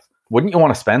started with. Wouldn't you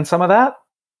want to spend some of that?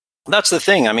 That's the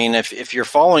thing. I mean, if you're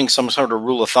following some sort of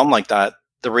rule of thumb like that,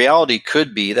 the reality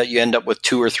could be that you end up with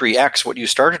 2 or 3x what you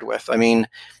started with. I mean,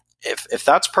 if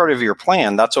that's part of your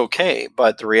plan, that's okay.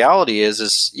 But the reality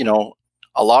is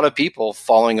a lot of people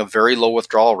following a very low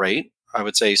withdrawal rate, I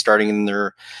would say starting in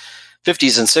their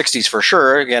 50s and 60s for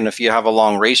sure. Again, if you have a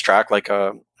long racetrack like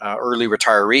a early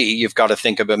retiree, you've got to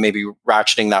think about maybe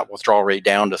ratcheting that withdrawal rate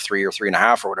down to 3 or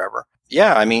 3.5 or whatever.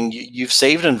 Yeah, I mean, you've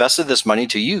saved and invested this money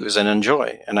to use and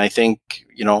enjoy. And I think,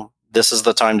 this is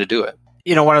the time to do it.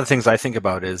 One of the things I think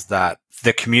about is that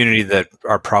the community that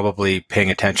are probably paying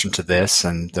attention to this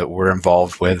and that we're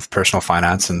involved with personal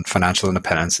finance and financial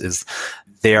independence is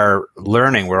they are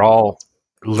learning. We're all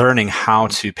learning how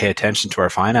to pay attention to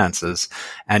our finances.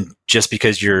 And just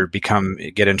because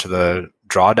get into the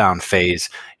drawdown phase,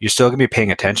 you're still going to be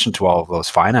paying attention to all of those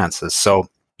finances. So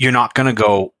you're not going to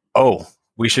go, oh,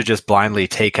 we should just blindly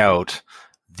take out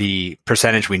the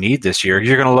percentage we need this year.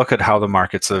 You're going to look at how the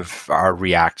markets are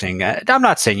reacting. I'm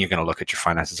not saying you're going to look at your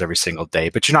finances every single day,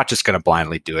 but you're not just going to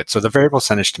blindly do it. So the variable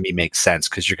percentage to me makes sense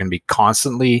because you're going to be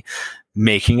constantly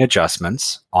making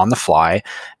adjustments on the fly.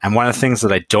 And one of the things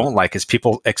that I don't like is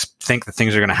people think that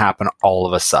things are going to happen all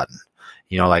of a sudden.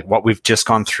 Like what we've just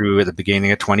gone through at the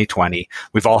beginning of 2020,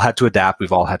 we've all had to adapt,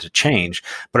 we've all had to change,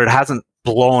 but it hasn't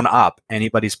blown up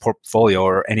anybody's portfolio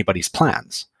or anybody's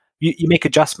plans. You make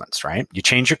adjustments, right? You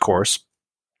change your course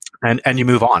and you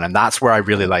move on. And that's where I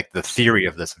really like the theory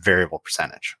of this variable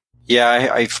percentage.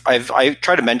 Yeah, I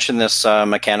try to mention this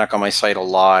mechanic on my site a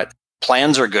lot.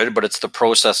 Plans are good, but it's the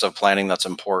process of planning that's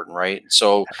important, right?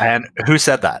 So, and who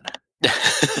said that?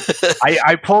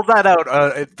 I pulled that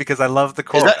out because I love the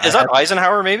quote. Is that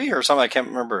Eisenhower maybe or something? I can't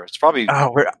remember. It's probably.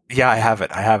 Oh, I have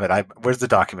it. Where's the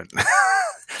document?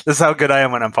 This is how good I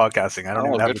am when I'm podcasting. I don't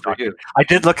even have the document. I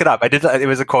did look it up. It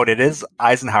was a quote. It is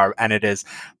Eisenhower, and it is,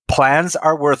 plans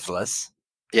are worthless.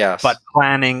 Yes. But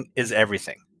planning is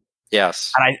everything.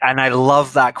 Yes. And I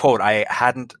love that quote. I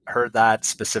hadn't heard that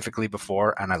specifically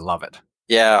before, and I love it.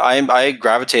 Yeah, I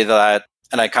gravitated to that,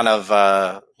 and I kind of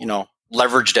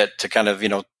leveraged it to kind of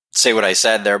say what I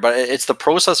said there. But it's the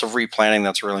process of replanning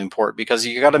that's really important because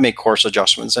you got to make course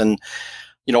adjustments. And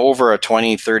over a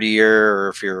 20, 30 year, or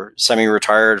if you're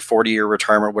semi-retired, 40-year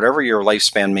retirement, whatever your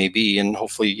lifespan may be, and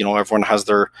hopefully, everyone has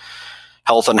their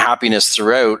health and happiness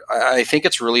throughout, I think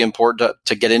it's really important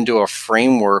to get into a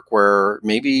framework where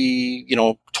maybe,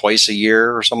 twice a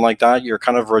year or something like that, you're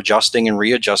kind of adjusting and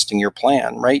readjusting your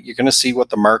plan, right? You're going to see what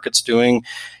the market's doing.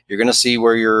 You're going to see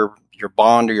where your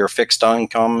bond or your fixed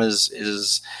income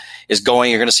is is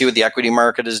going. You're going to see what the equity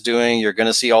market is doing. You're going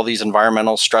to see all these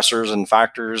environmental stressors and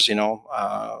factors,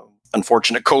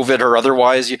 unfortunate COVID or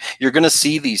otherwise. You're going to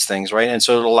see these things, right? And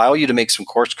so it'll allow you to make some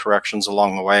course corrections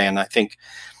along the way. And I think,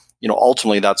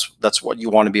 ultimately that's what you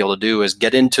want to be able to do, is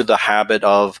get into the habit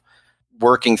of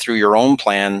working through your own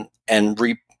plan and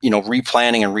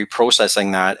replanning and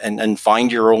reprocessing that, and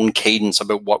find your own cadence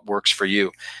about what works for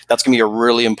you. That's going to be a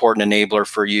really important enabler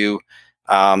for you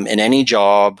in any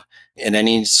job, in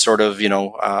any sort of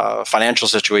financial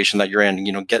situation that you're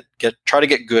in. Try to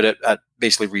get good at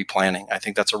basically replanning. I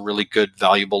think that's a really good,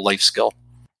 valuable life skill.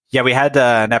 Yeah, we had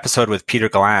an episode with Peter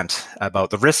Gallant about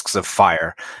the risks of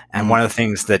FIRE, and one of the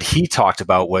things that he talked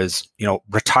about was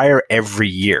retire every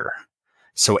year.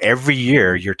 So every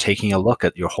year you're taking a look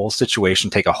at your whole situation,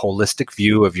 take a holistic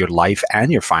view of your life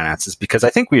and your finances, because I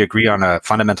think we agree on a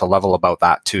fundamental level about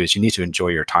that too, is you need to enjoy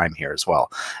your time here as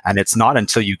well. And it's not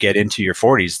until you get into your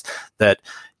 40s that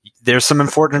there's some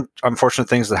unfortunate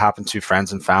things that happen to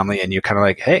friends and family, and you're kind of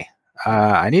like, hey,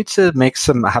 I need to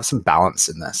have some balance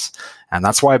in this. And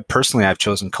that's why personally I've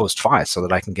chosen Coast Fi, so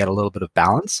that I can get a little bit of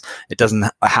balance. It doesn't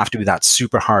have to be that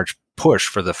super hard push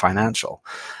for the financial.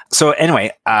 So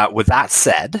anyway, with that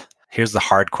said, here's the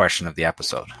hard question of the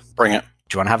episode. Bring it.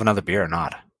 Do you want to have another beer or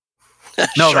not?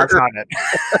 No, Sure. That's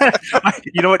not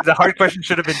it. You know what? The hard question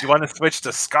should have been, do you want to switch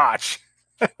to Scotch?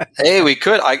 Hey, we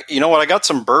could. I got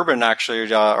some bourbon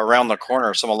actually around the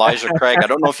corner, some Elijah Craig. I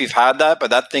don't know if you've had that, but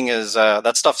that thing is,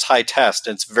 that stuff's high test.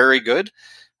 It's very good,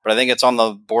 but I think it's on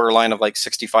the borderline of like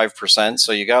 65%.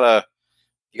 So you gotta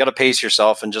pace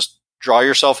yourself and just draw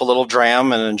yourself a little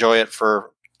dram and enjoy it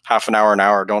for half an hour.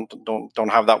 Don't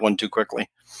have that one too quickly.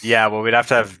 Yeah, well, we'd have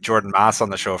to have Jordan Mass on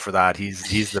the show for that.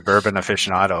 He's the bourbon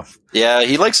aficionado. Yeah,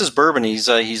 he likes his bourbon. He's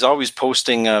always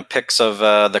posting pics of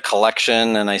the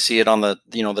collection, and I see it on the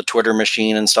the Twitter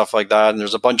machine and stuff like that. And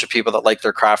there's a bunch of people that like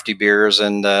their crafty beers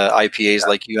and IPAs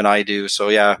like you and I do. So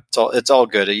yeah, it's all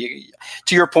good.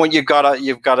 To your point, you've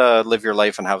gotta live your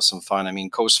life and have some fun. I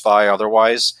mean, Coast Fi,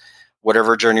 otherwise,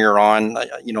 whatever journey you're on,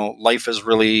 life is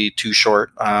really too short,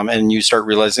 and you start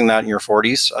realizing that in your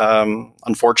 40s.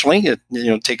 Unfortunately,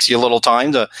 it takes you a little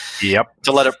time to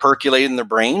let it percolate in the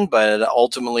brain, but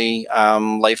ultimately,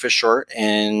 life is short,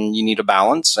 and you need a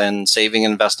balance. And saving,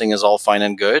 investing is all fine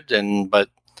and good, but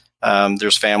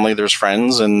there's family, there's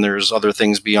friends, and there's other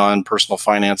things beyond personal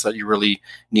finance that you really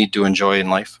need to enjoy in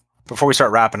life. Before we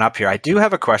start wrapping up here, I do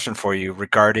have a question for you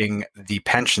regarding the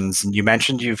pensions. And you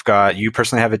mentioned you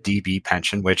personally have a DB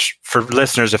pension, which for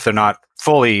listeners, if they're not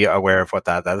fully aware of what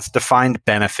that is, defined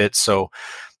benefit. So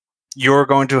you're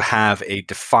going to have a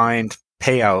defined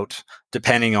payout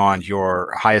depending on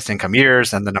your highest income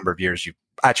years and the number of years you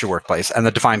at your workplace. And the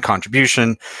defined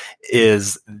contribution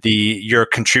is you're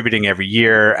contributing every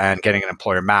year and getting an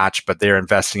employer match, but they're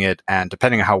investing it. And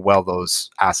depending on how well those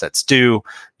assets do,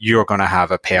 you're going to have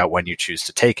a payout when you choose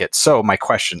to take it. So my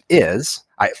question is,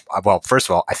 first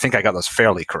of all, I think I got those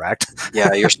fairly correct.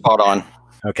 Yeah, you're spot on.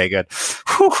 Okay, good.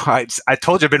 Whew, I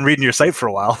told you I've been reading your site for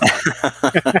a while.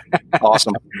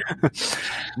 Awesome.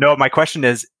 No, my question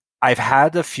is, I've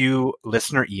had a few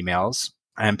listener emails,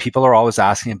 and people are always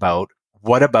asking about,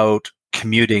 what about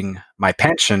commuting my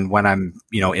pension when I'm,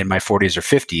 in my 40s or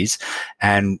 50s?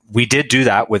 And we did do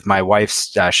that with my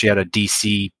wife's. She had a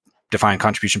DC defined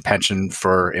contribution pension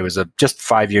it was just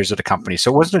 5 years at a company.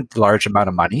 So it wasn't a large amount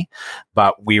of money,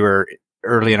 but we were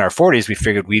early in our 40s. We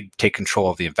figured we'd take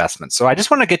control of the investment. So I just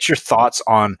want to get your thoughts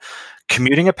on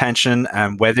commuting a pension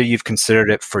and whether you've considered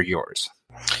it for yours.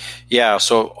 Yeah.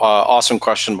 So awesome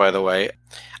question, by the way.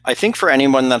 I think for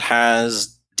anyone that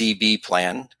has DB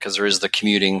plan, because there is the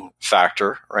commuting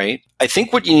factor, right? I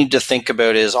think what you need to think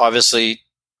about is obviously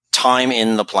time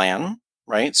in the plan,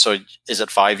 right? So is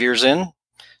it 5 years in?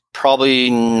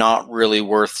 Probably not really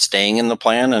worth staying in the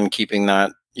plan and keeping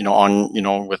that,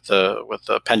 on, with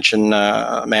the pension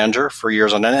manager for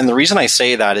years on end. And the reason I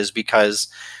say that is because,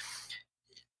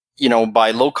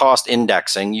 by low cost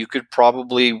indexing, you could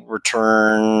probably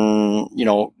return,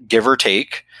 give or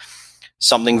take,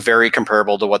 something very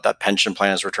comparable to what that pension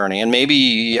plan is returning. And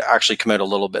maybe actually come out a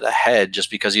little bit ahead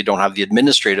just because you don't have the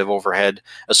administrative overhead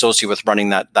associated with running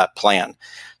that plan.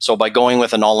 So by going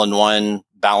with an all-in-one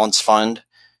balance fund,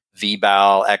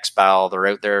 VBAL, XBAL, they're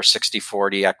out there,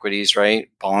 60-40 equities, right?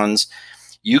 Bonds,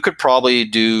 you could probably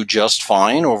do just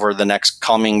fine over the next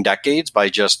coming decades by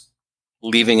just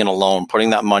leaving it alone,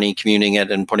 putting that money, commuting it,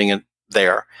 and putting it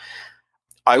there.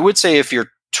 I would say if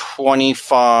you're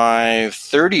 25,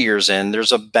 30 years in,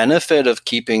 there's a benefit of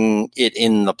keeping it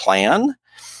in the plan,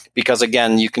 because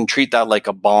again, you can treat that like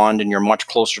a bond and you're much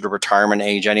closer to retirement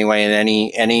age anyway. And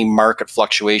any market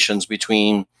fluctuations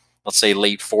between let's say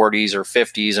late 40s or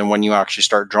 50s, and when you actually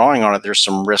start drawing on it, there's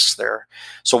some risks there.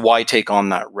 So why take on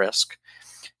that risk?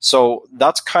 So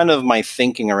that's kind of my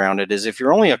thinking around it, is if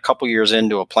you're only a couple years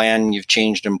into a plan, you've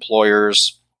changed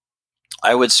employers,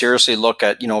 I would seriously look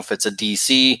at, if it's a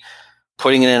DC,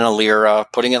 putting it in a LIRA,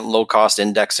 putting it in low-cost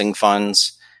indexing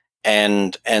funds,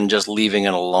 and just leaving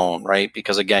it alone, right?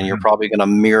 Because again, you're probably going to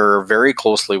mirror very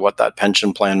closely what that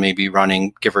pension plan may be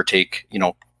running, give or take,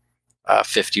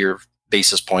 50 or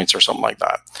basis points or something like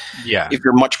that. Yeah. If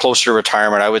you're much closer to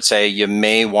retirement, I would say you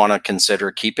may want to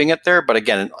consider keeping it there. But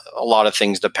again, a lot of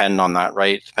things depend on that,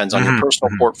 right? It depends on your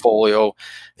personal portfolio.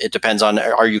 It depends on,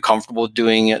 are you comfortable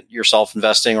doing it yourself,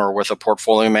 investing, or with a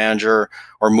portfolio manager,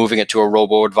 or moving it to a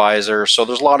robo-advisor? So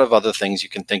there's a lot of other things you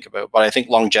can think about. But I think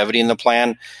longevity in the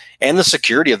plan and the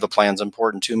security of the plan is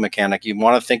important too, Mechanic. You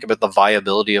want to think about the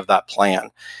viability of that plan.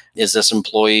 Is this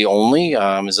employee only?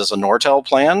 Is this a Nortel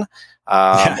plan?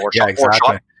 Or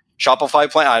Shopify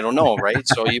plan? I don't know, right?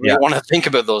 So you may want to think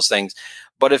about those things.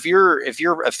 But if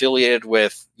you're affiliated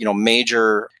with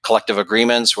major collective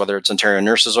agreements, whether it's Ontario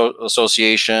Nurses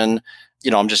Association,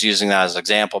 I'm just using that as an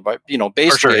example, but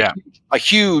basically a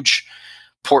huge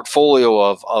portfolio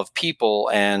of people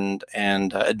and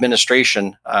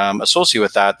administration associated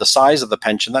with that, the size of the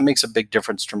pension, that makes a big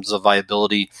difference in terms of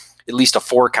viability, at least a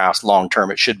forecast long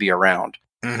term. It should be around.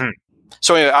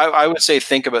 So anyway, I would say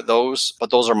think about those, but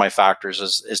those are my factors: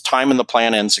 is time in the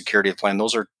plan and security of the plan.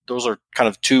 Those are kind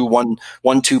of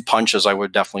one-two punches I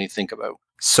would definitely think about.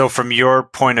 So from your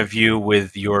point of view,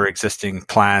 with your existing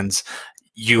plans,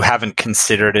 you haven't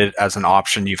considered it as an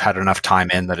option. You've had enough time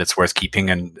in that it's worth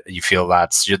keeping, and you feel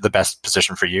that's the best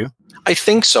position for you? I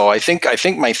think so. I think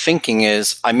my thinking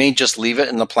is I may just leave it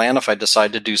in the plan if I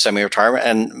decide to do semi-retirement.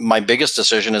 And my biggest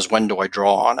decision is, when do I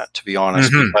draw on it, to be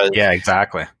honest. Because, yeah,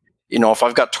 exactly. If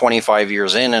I've got 25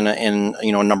 years in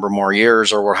a number more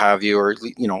years or what have you, or,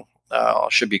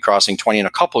 should be crossing 20 in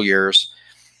a couple years,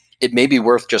 it may be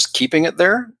worth just keeping it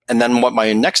there. And then what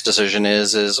my next decision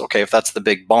is okay, if that's the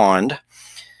big bond,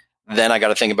 then I got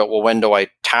to think about, well, when do I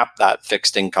tap that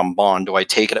fixed income bond? Do I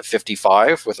take it at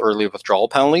 55 with early withdrawal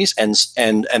penalties? And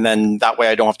then that way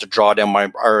I don't have to draw down my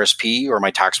RSP or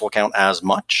my taxable account as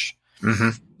much.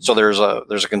 So there's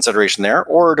a consideration there.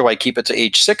 Or do I keep it to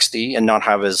age 60 and not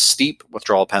have as steep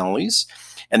withdrawal penalties?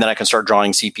 And then I can start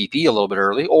drawing CPP a little bit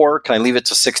early. Or can I leave it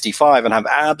to 65 and have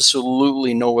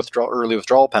absolutely no early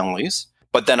withdrawal penalties?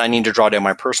 But then I need to draw down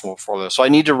my personal portfolio. So I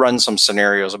need to run some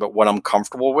scenarios about what I'm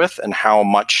comfortable with and how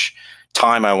much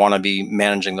time I want to be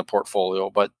managing the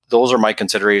portfolio. But those are my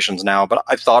considerations now. But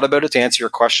I've thought about it to answer your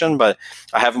question, but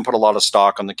I haven't put a lot of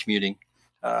stock on the commuting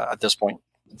at this point.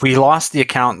 We lost the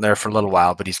account there for a little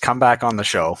while, but he's come back on the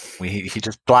show. He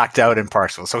just blacked out in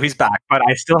partial, so he's back. But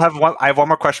I still have one. I have one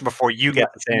more question before you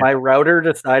get to say. My router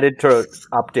decided to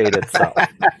update itself.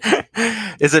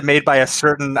 Is it made by a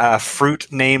certain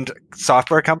fruit-named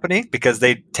software company? Because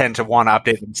they tend to want to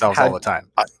update themselves all the time.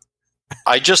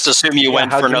 I just assume you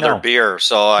went for another beer,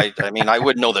 so I mean, I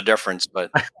wouldn't know the difference, but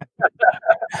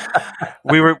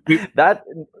that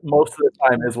most of the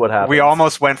time is what happens. We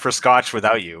almost went for Scotch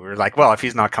without you. We were like, well, if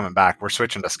he's not coming back, we're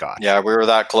switching to Scotch. Yeah, we were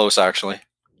that close, actually.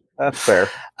 That's fair.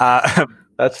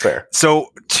 That's fair.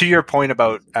 So, to your point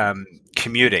about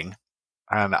commuting,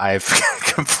 and I've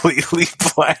completely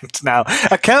blanked now.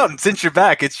 Accountant, since you're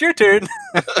back, it's your turn.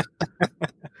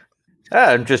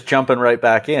 I'm just jumping right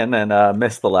back in and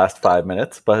missed the last 5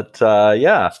 minutes, but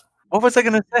yeah. What was I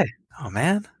going to say? Oh,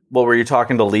 man. Well, were you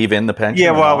talking to leave in the pension?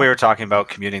 Yeah, well, we were talking about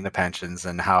commuting the pensions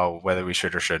and whether we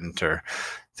should or shouldn't or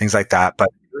things like that. But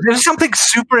there's something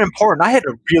super important. I had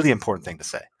a really important thing to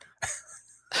say.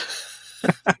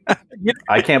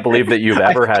 I can't believe that you've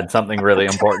ever had something really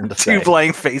important to say. Two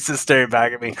blank faces staring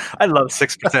back at me. I love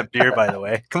 6% beer, by the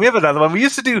way. Can we have another one? We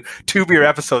used to do 2 beer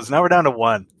episodes. Now we're down to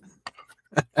 1.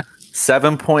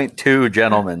 7.2,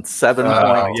 gentlemen.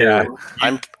 7.2. Yeah.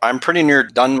 I'm pretty near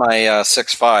done my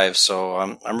 6.5,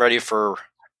 so I'm ready for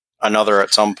another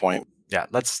at some point. Yeah,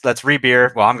 let's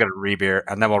re-beer. Well, I'm going to re-beer,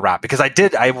 and then we'll wrap, because I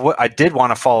did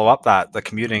want to follow up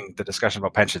the discussion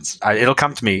about pensions. It'll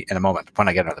come to me in a moment when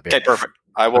I get another beer. Okay, perfect.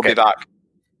 I will be back.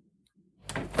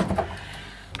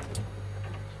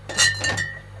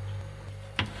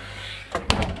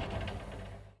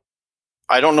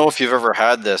 I don't know if you've ever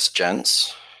had this,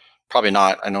 gents. Probably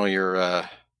not. I know you're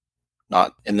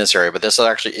not in this area, but this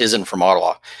actually isn't from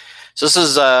Ottawa. So this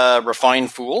is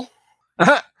Refined Fool.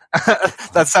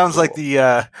 That sounds like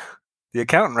the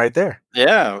accountant right there.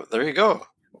 Yeah, there you go.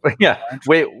 Yeah.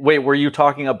 Wait. Were you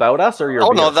talking about us or your?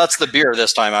 Oh beer? No, that's the beer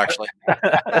this time actually.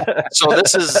 So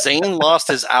this is Zane lost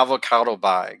his avocado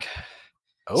bag.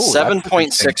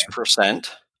 7.6%.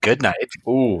 Good night.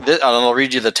 Ooh. And I'll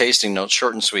read you the tasting notes,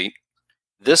 short and sweet.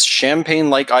 This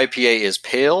champagne-like IPA is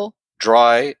pale,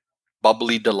 dry,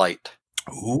 bubbly delight.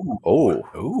 Ooh.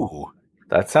 Ooh.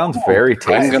 That sounds very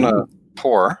tasty. I'm going to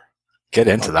pour. Get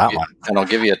into that one. And I'll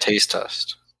give you a taste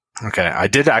test. Okay. I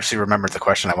did actually remember the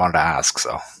question I wanted to ask,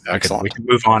 so we can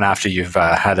move on after you've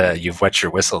you've wet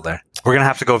your whistle there. We're going to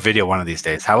have to go video one of these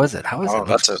days. How is it?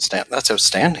 That's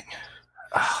outstanding.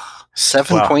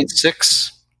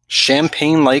 7.6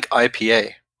 champagne-like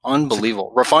IPA.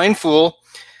 Unbelievable. Refined Fool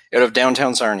out of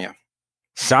downtown Sarnia.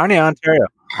 Sarnia, Ontario.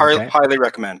 Highly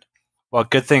recommend. Well,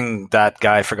 good thing that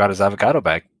guy forgot his avocado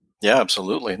bag. Yeah,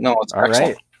 absolutely. No, it's All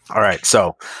excellent. right. All right.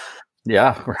 So,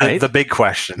 yeah, right. The big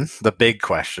question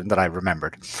that I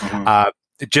remembered.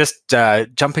 Just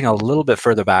jumping a little bit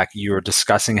further back, you were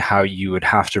discussing how you would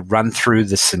have to run through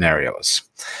the scenarios.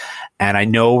 And I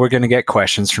know we're going to get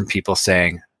questions from people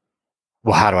saying,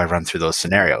 well, how do I run through those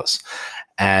scenarios?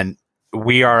 And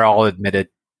we are all admitted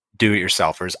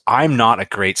do-it-yourselfers. I'm not a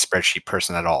great spreadsheet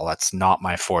person at all. That's not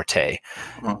my forte.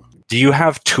 Mm. Do you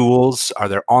have tools? Are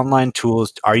there online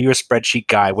tools? Are you a spreadsheet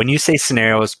guy? When you say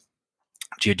scenarios,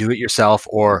 do you do it yourself,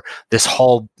 or this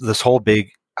whole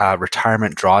big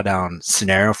retirement drawdown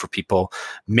scenario for people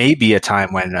may be a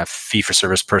time when a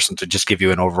fee-for-service person, to just give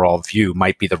you an overall view,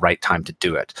 might be the right time to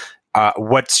do it?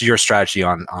 What's your strategy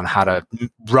on how to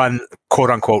run, quote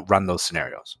unquote, run those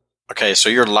scenarios? Okay, so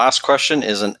your last question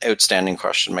is an outstanding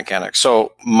question, Mechanic.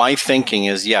 So my thinking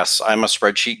is, yes, I'm a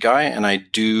spreadsheet guy, and I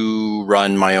do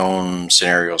run my own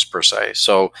scenarios per se.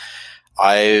 So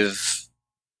I've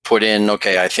put in,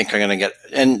 okay, I think I'm going to get,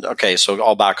 and okay, so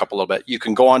I'll back up a little bit. You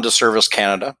can go on to Service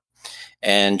Canada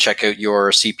and check out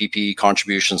your CPP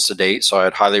contributions to date. So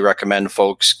I'd highly recommend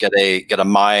folks get a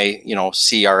my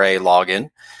CRA login.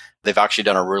 They've actually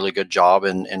done a really good job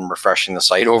in refreshing the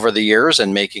site over the years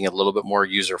and making it a little bit more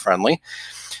user-friendly.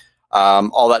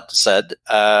 All that said,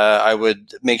 I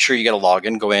would make sure you get a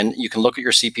login, go in. You can look at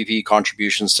your CPP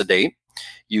contributions to date.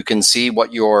 You can see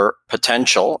what your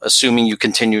potential, assuming you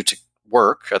continue to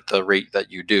work at the rate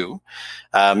that you do,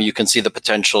 you can see the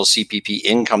potential CPP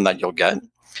income that you'll get.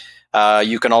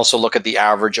 You can also look at the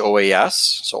average OAS,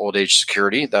 so old age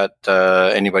security, that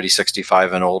anybody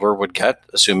 65 and older would get,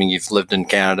 assuming you've lived in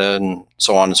Canada and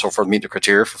so on and so forth, meet the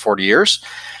criteria for 40 years.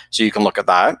 So you can look at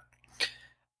that.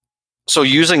 So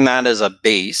using that as a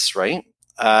base, right?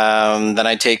 Then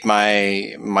I take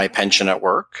my pension at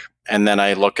work, and then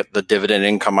I look at the dividend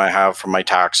income I have from my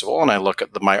taxable, and I look at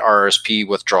my RSP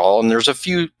withdrawal. And there's a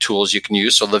few tools you can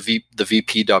use. So the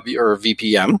VPW or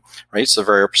VPM, right? So the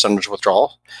variable percentage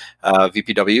withdrawal,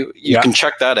 VPW. You can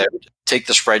check that out. Take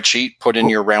the spreadsheet, put in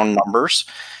your round numbers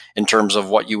in terms of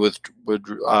what you would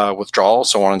withdraw,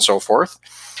 so on and so forth.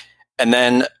 And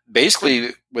then basically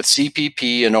with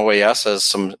CPP and OAS as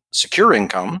some secure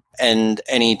income and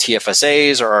any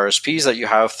TFSAs or RSPs that you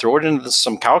have, throw it into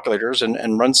some calculators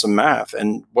and run some math.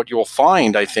 And what you'll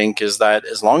find, I think, is that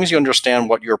as long as you understand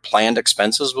what your planned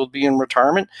expenses will be in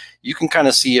retirement, you can kind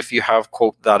of see if you have,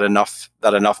 quote, that enough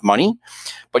money.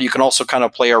 But you can also kind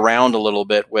of play around a little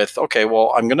bit with, okay,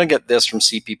 well, I'm going to get this from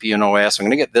CPP and OAS. I'm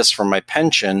going to get this from my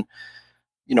pension.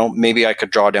 Maybe I could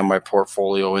draw down my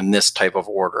portfolio in this type of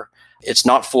order. It's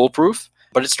not foolproof,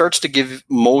 but it starts to give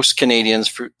most Canadians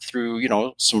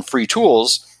through some free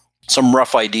tools, some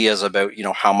rough ideas about,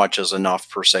 how much is enough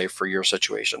per se for your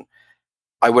situation.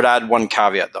 I would add one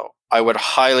caveat though. I would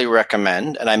highly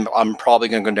recommend, and I'm probably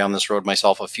going to go down this road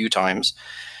myself a few times,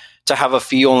 to have a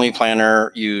fee-only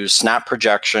planner use Snap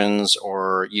Projections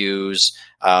or use,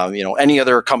 any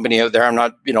other company out there. I'm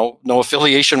not, no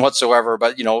affiliation whatsoever,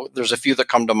 but, there's a few that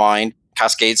come to mind.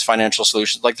 Cascades Financial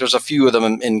Solutions. Like there's a few of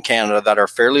them in Canada that are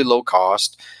fairly low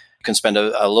cost. You can spend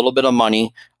a little bit of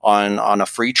money on a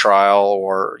free trial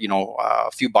or,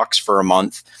 a few bucks for a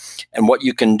month. And what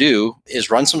you can do is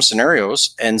run some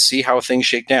scenarios and see how things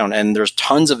shake down. And there's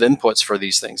tons of inputs for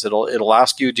these things. It'll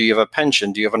ask you, do you have a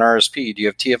pension? Do you have an RSP? Do you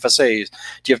have TFSAs?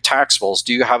 Do you have taxables?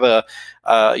 Do you have a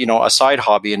side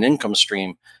hobby, an income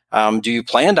stream? Do you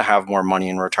plan to have more money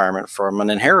in retirement from an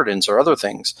inheritance or other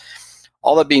things?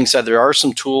 All that being said, there are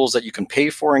some tools that you can pay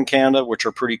for in Canada, which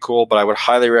are pretty cool, but I would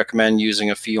highly recommend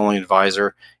using a fee-only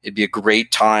advisor. It'd be a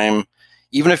great time,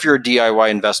 even if you're a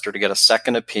DIY investor, to get a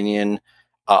second opinion,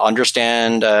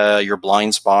 understand your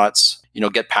blind spots,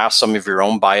 get past some of your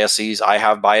own biases. I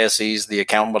have biases. The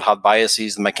accountant will have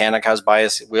biases. The mechanic has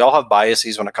biases. We all have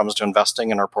biases when it comes to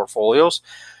investing in our portfolios.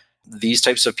 These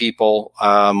types of people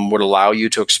would allow you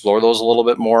to explore those a little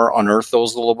bit more, unearth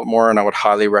those a little bit more, and I would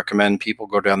highly recommend people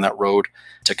go down that road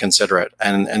to consider it.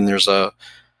 And there's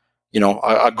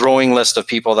a growing list of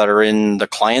people that are in the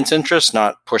client's interest,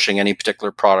 not pushing any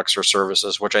particular products or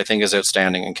services, which I think is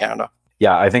outstanding in Canada.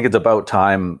 Yeah, I think it's about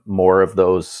time more of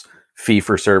those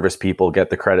fee-for-service people get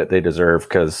the credit they deserve,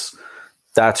 because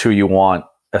that's who you want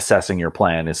assessing your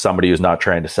plan, is somebody who's not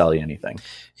trying to sell you anything.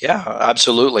 Yeah,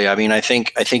 absolutely. I mean, I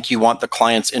think you want the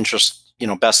client's interest,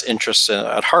 best interests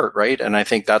at heart, right? And I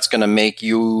think that's going to make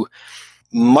you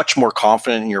much more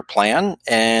confident in your plan.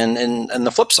 And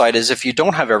the flip side is, if you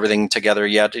don't have everything together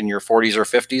yet in your 40s or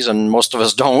 50s, and most of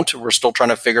us don't, we're still trying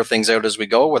to figure things out as we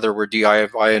go, whether we're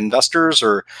DIY investors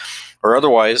or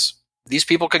otherwise. These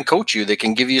people can coach you. They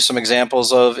can give you some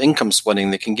examples of income splitting.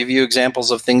 They can give you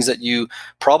examples of things that you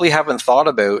probably haven't thought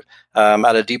about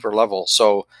at a deeper level.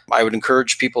 So I would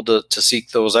encourage people to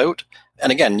seek those out.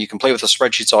 And again, you can play with the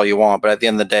spreadsheets all you want, but at the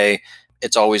end of the day,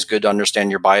 it's always good to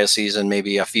understand your biases, and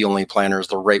maybe a fee-only planner is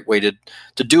the right way to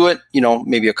do it,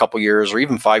 maybe a couple years or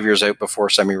even 5 years out before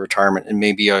semi-retirement, and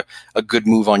maybe a good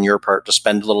move on your part to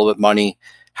spend a little bit of money,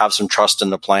 have some trust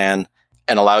in the plan,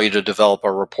 and allow you to develop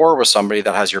a rapport with somebody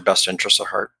that has your best interests at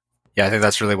heart. Yeah, I think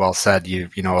that's really well said. A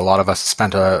lot of us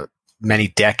spent many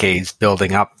decades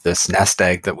building up this nest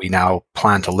egg that we now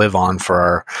plan to live on for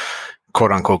our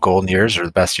quote unquote golden years, or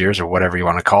the best years, or whatever you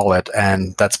want to call it.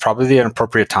 And that's probably an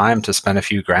appropriate time to spend a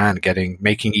few grand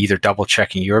making either double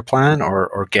checking your plan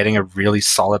or getting a really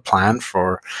solid plan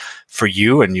for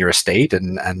you and your estate,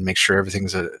 and make sure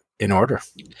everything's in order.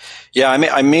 Yeah,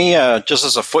 I may just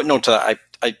as a footnote to that,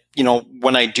 I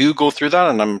when I do go through that,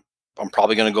 and I'm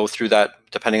probably going to go through that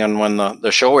depending on when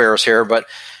the show airs here, but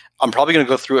I'm probably going to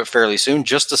go through it fairly soon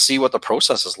just to see what the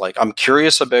process is like. I'm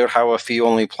curious about how a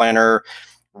fee-only planner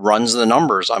runs the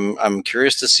numbers. I'm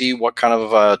curious to see what kind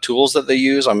of tools that they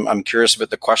use. I'm curious about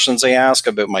the questions they ask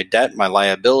about my debt, my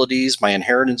liabilities, my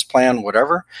inheritance plan,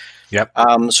 whatever. Yep.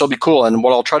 So it'll be cool. And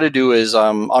what I'll try to do is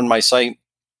on my site,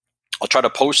 I'll try to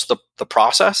post the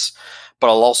process, but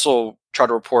I'll also try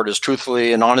to report as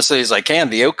truthfully and honestly as I can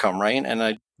the outcome, right?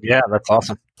 And yeah, that's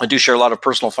awesome. I do share a lot of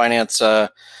personal finance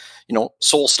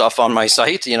soul stuff on my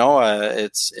site.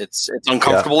 It's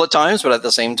uncomfortable at times, but at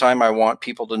the same time, I want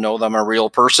people to know that I'm a real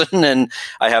person and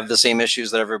I have the same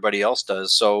issues that everybody else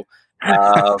does. So, and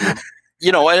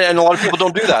a lot of people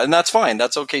don't do that, and that's fine.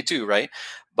 That's okay too, right?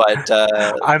 But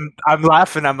I'm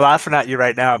laughing at you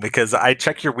right now because I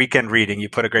check your weekend reading. You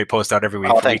put a great post out every week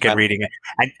for weekend reading,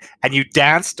 and you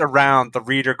danced around the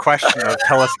reader question of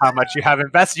tell us how much you have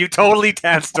invested. You totally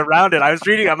danced around it. I was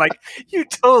reading. I'm like, you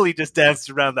totally just danced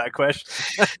around that question.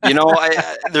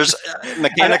 There's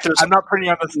mechanic. I'm not putting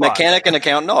you on the spot. Mechanic and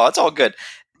account. No, it's all good.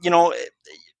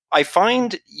 I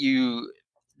find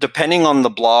depending on the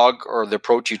blog or the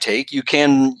approach you take,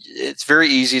 it's very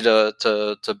easy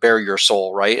to bare your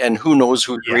soul, right? And who knows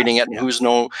who's reading it, and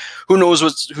who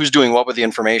knows who's doing what with the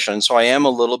information. So I am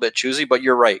a little bit choosy, but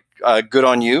you're right. Good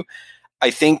on you. I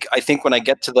think when I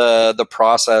get to the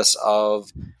process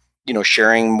of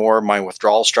sharing more of my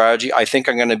withdrawal strategy, I think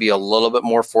I'm going to be a little bit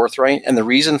more forthright. And the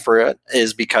reason for it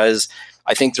is because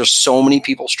I think there's so many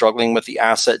people struggling with the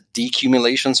asset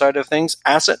decumulation side of things.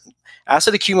 Asset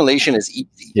accumulation is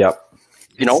easy. Yep.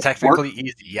 It's technically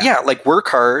easy. Yeah. Like work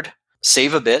hard,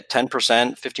 save a bit, 10%,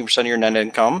 15% of your net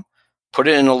income, put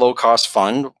it in a low cost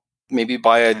fund, maybe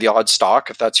buy the odd stock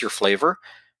if that's your flavor,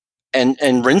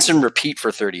 and rinse and repeat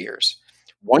for 30 years.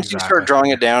 Once you start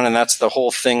drawing it down, and that's the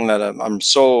whole thing that I'm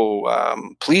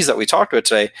so pleased that we talked about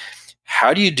today.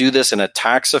 How do you do this in a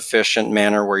tax efficient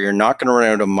manner where you're not going to run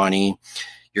out of money?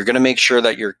 You're going to make sure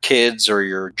that your kids or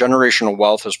your generational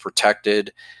wealth is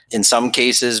protected. In some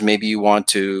cases, maybe you want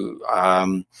to,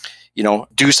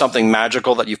 do something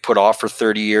magical that you've put off for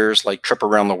 30 years, like trip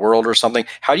around the world or something.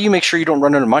 How do you make sure you don't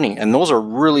run out of money? And those are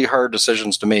really hard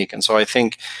decisions to make. And so I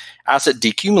think asset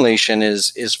decumulation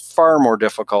is far more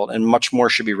difficult, and much more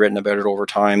should be written about it over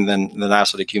time than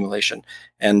asset accumulation.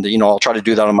 And, I'll try to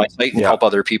do that on my site and help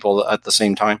other people at the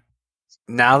same time.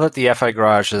 Now that the FI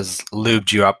Garage has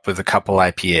lubed you up with a couple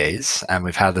IPAs, and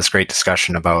we've had this great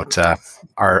discussion about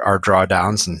our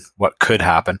drawdowns and what could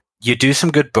happen, you do some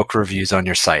good book reviews on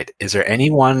your site. Is there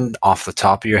anyone off the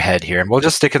top of your head here, and we'll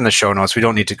just stick in the show notes, we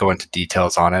don't need to go into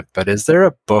details on it, but is there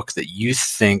a book that you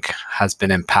think has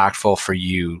been impactful for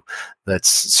you that's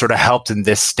sort of helped in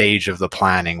this stage of the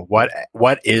planning? What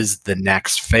is the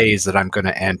next phase that I'm going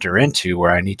to enter into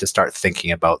where I need to start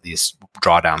thinking about these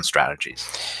drawdown strategies?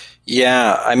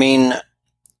 Yeah, I mean,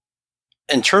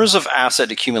 in terms of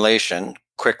asset accumulation,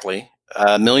 quickly,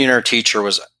 Millionaire Teacher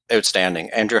was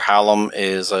outstanding. Andrew Hallam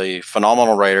is a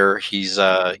phenomenal writer. He's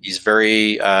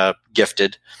very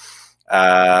gifted.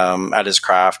 at his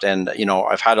craft. And,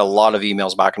 I've had a lot of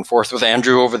emails back and forth with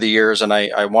Andrew over the years, and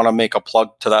I want to make a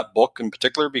plug to that book in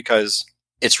particular because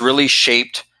it's really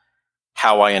shaped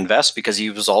how I invest, because he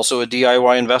was also a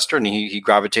DIY investor and he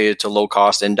gravitated to low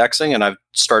cost indexing, and I've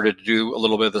started to do a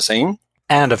little bit of the same.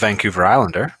 And a Vancouver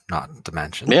Islander, not to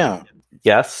mention. Yeah.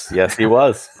 Yes, he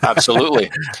was. Absolutely.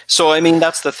 So,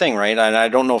 that's the thing, right? And I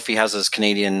don't know if he has his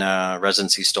Canadian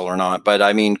residency still or not, but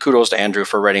kudos to Andrew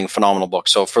for writing a phenomenal book.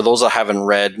 So for those that haven't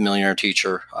read Millionaire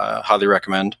Teacher, highly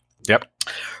recommend. Yep.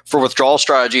 For withdrawal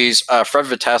strategies, Fred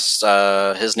Vitesse,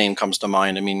 his name comes to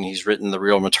mind. He's written The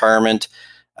Real Retirement,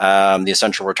 The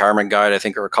Essential Retirement Guide, I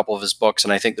think, are a couple of his books,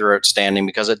 and I think they're outstanding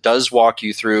because it does walk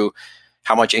you through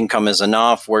how much income is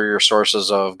enough, where your sources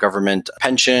of government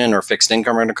pension or fixed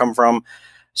income are going to come from.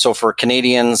 So for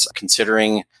Canadians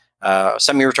considering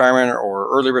semi-retirement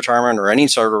or early retirement or any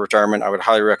sort of retirement, I would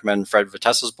highly recommend Fred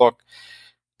Vitesse's book.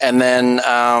 And then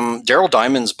Daryl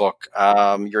Diamond's book,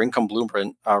 Your Income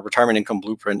Blueprint, Retirement Income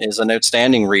Blueprint, is an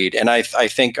outstanding read. And I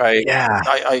think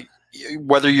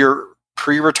whether you're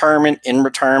pre-retirement, in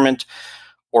retirement,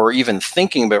 or even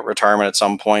thinking about retirement at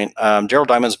some point, Daryl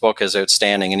Diamond's book is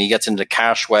outstanding, and he gets into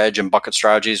cash wedge and bucket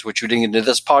strategies, which we didn't get into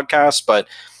this podcast, but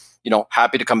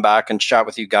happy to come back and chat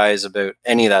with you guys about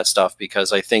any of that stuff,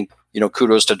 because I think,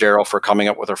 kudos to Daryl for coming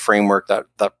up with a framework that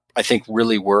I think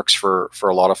really works for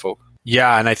a lot of folk.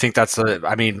 Yeah, and I think that's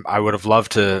I would have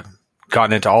loved to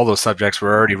gotten into all those subjects.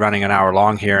 We're already running an hour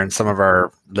long here, and some of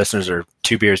our listeners are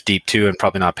 2 beers deep too and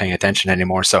probably not paying attention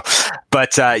anymore. So,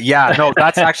 but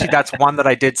that's one that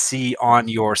I did see on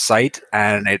your site,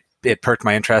 and it perked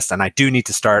my interest, and I do need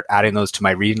to start adding those to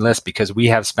my reading list, because we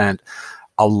have spent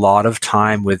a lot of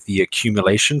time with the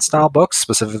accumulation style books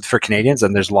specifically for Canadians,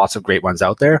 and there's lots of great ones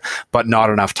out there, but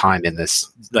not enough time in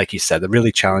this, like you said, the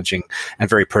really challenging and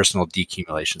very personal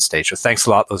decumulation stage. So thanks a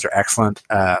lot. Those are excellent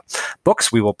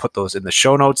books. We will put those in the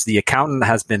show notes. The accountant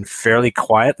has been fairly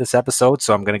quiet this episode,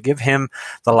 so I'm going to give him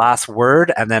the last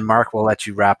word, and then Mark will let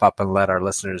you wrap up and let our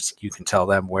listeners, you can tell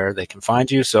them where they can find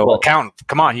you. So accountant,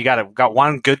 come on, you got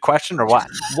one good question or what?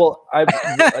 Well,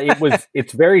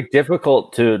 it's very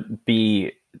difficult to be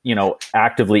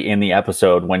actively in the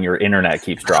episode when your internet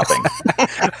keeps dropping.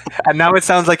 And now it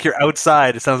sounds like you're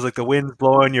outside. It sounds like the wind's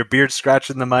blowing, your beard's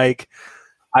scratching the mic.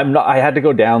 I had to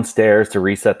go downstairs to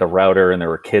reset the router, and there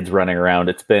were kids running around.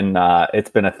 It's been a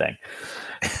thing.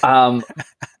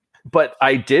 But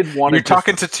I did want to. You're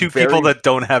talking to two people that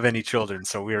don't have any children,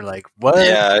 so we were like, "What?"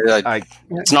 Yeah,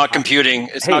 it's not computing.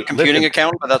 It's not computing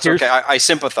account, but that's okay. I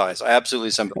sympathize. I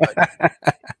absolutely sympathize.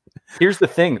 Here's the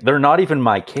thing: they're not even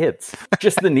my kids;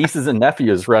 just the nieces and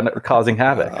nephews causing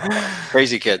havoc.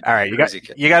 Crazy kid. All right,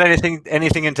 you got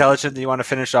anything intelligent that you want to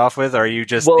finish off with, or are you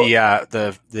just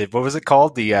the what was it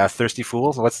called? The Thirsty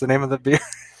Fool? What's the name of the beer?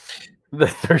 The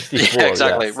Thirsty Fool.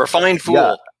 Exactly. Yes. Refined Fool.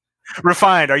 Yeah.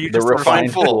 Refined. Are you just the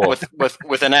Refined Fool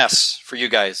with an S for you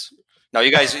guys? No,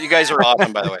 you guys are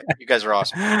awesome. By the way, you guys are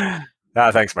awesome.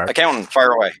 Thanks, Mark. Accountant,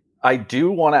 fire away. I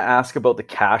do want to ask about the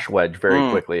cash wedge very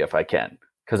quickly, if I can,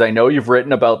 because I know you've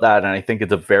written about that, and I think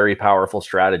it's a very powerful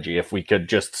strategy. If we could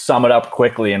just sum it up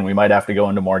quickly, and we might have to go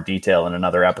into more detail in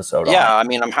another episode. Yeah,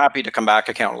 I'm happy to come back,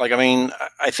 accountant.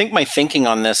 I think my thinking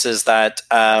on this is that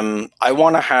I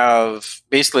want to have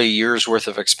basically a year's worth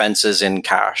of expenses in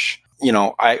cash.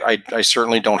 I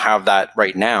certainly don't have that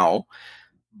right now,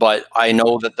 but I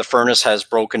know that the furnace has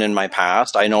broken in my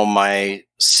past. I know my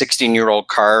 16-year-old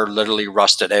car literally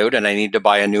rusted out, and I need to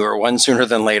buy a newer one sooner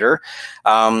than later.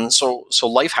 So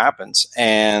life happens,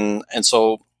 and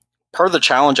so part of the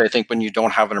challenge, I think, when you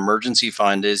don't have an emergency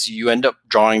fund is you end up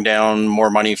drawing down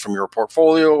more money from your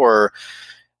portfolio, or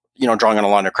drawing on a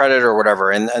line of credit or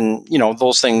whatever, and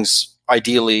those things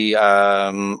ideally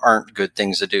aren't good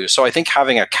things to do. So I think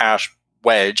having a cash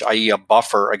wedge, i.e. a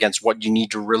buffer against what you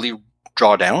need to really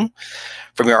draw down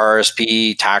from your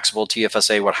RSP, taxable,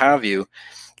 TFSA, what have you,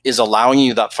 is allowing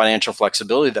you that financial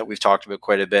flexibility that we've talked about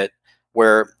quite a bit,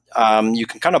 where you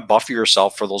can kind of buffer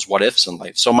yourself for those what ifs in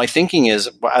life. So my thinking is,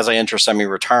 as I enter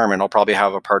semi-retirement, I'll probably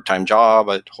have a part-time job,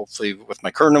 hopefully with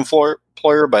my current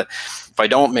employer, but if I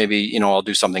don't, maybe, I'll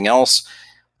do something else.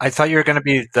 I thought you were going to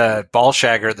be the ball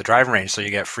shagger at the driving range, so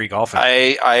you get free golfing.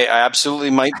 I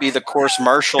absolutely might be the course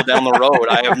marshal down the road.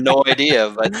 I have no idea,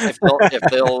 but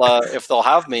if they'll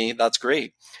have me, that's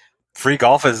great. Free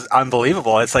golf is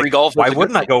unbelievable. It's like, why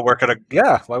wouldn't I go work at a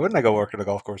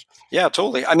golf course? Yeah,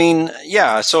 totally.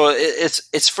 So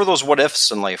it's for those what ifs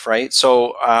in life, right?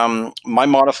 So my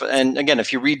motto, and again,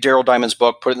 if you read Daryl Diamond's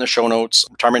book, put it in the show notes,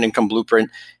 Retirement Income Blueprint,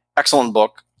 excellent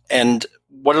book. And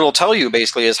what it'll tell you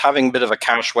basically is having a bit of a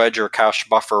cash wedge or cash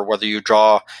buffer, whether you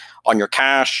draw on your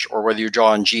cash or whether you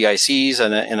draw on GICs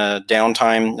in a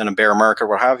downtime, in a bear market,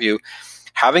 what have you,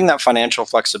 having that financial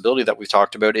flexibility that we've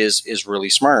talked about is really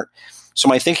smart. So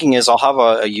my thinking is I'll have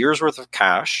a year's worth of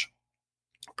cash,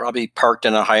 probably parked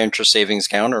in a high interest savings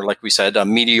account, or like we said, a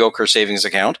mediocre savings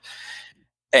account.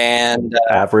 And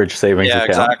average savings account.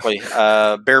 Yeah, exactly.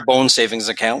 Bare bones savings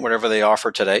account, whatever they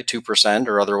offer today, 2%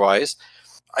 or otherwise.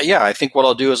 I think what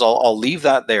I'll do is I'll leave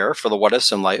that there for the what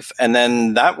ifs in life. And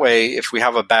then that way, if we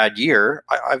have a bad year,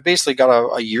 I've basically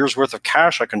got a year's worth of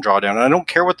cash I can draw down. And I don't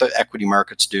care what the equity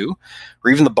markets do,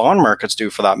 or even the bond markets do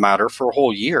for that matter, for a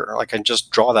whole year. I can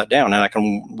just draw that down and I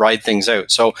can ride things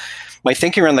out. So my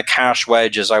thinking around the cash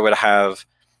wedge is I would have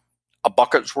a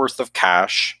bucket's worth of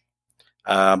cash,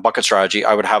 bucket strategy.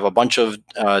 I would have a bunch of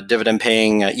dividend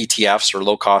paying ETFs or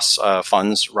low cost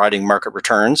funds riding market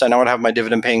returns, and I would have my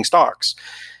dividend paying stocks.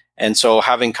 And so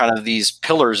having kind of these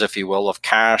pillars, if you will, of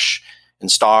cash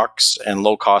and stocks and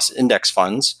low cost index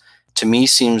funds, to me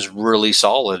seems really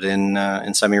solid in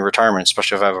semi-retirement,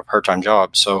 especially if I have a part-time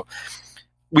job. So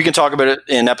we can talk about it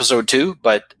in episode 2,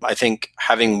 but I think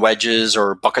having wedges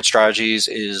or bucket strategies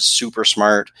is super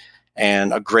smart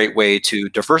and a great way to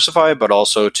diversify, but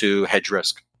also to hedge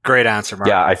risk. Great answer, Mark.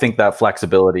 Yeah, I think that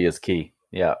flexibility is key.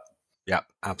 Yeah. Yeah,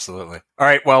 absolutely. All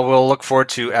right. Well, we'll look forward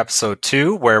to episode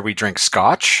 2 where we drink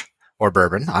scotch or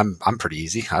bourbon. I'm pretty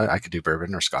easy. I could do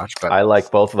bourbon or scotch, but I like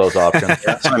both of those options.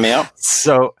 Sign me up.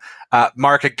 So,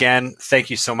 Mark, again, thank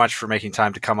you so much for making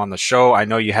time to come on the show. I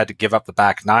know you had to give up the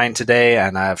back 9 today,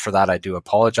 and for that I do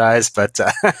apologize. But no,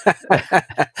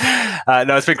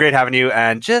 it's been great having you.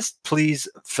 And just please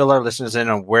fill our listeners in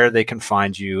on where they can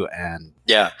find you. And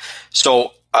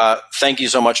so thank you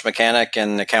so much, Mechanic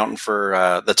and Accountant,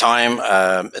 for the time.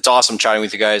 It's awesome chatting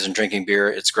with you guys and drinking beer.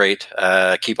 It's great.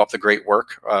 Keep up the great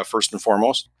work, first and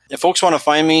foremost. If folks want to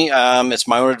find me, it's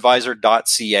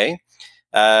myownadvisor.ca.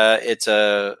 It's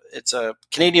a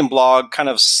Canadian blog, kind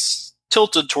of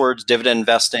tilted towards dividend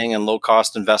investing and low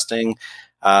cost investing.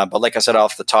 But like I said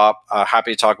off the top,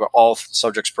 happy to talk about all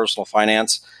subjects personal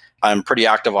finance. I'm pretty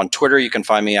active on Twitter. You can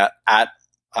find me at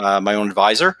my own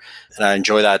advisor, and I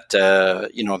enjoy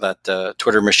that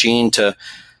Twitter machine to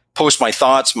post my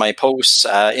thoughts, my posts,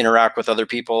 interact with other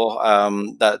people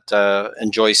that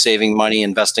enjoy saving money,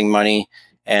 investing money,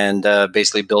 and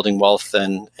basically building wealth.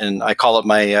 And I call it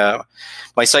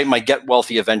my site, my Get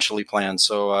Wealthy Eventually plan.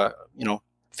 So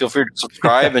feel free to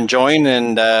subscribe and join,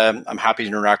 and I'm happy to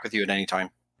interact with you at any time.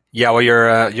 Yeah, well,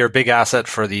 you're a big asset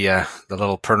for the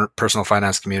little personal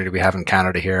finance community we have in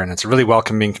Canada here, and it's a really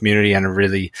welcoming community, and a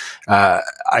really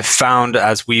I found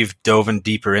as we've dove in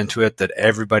deeper into it that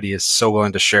everybody is so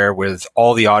willing to share with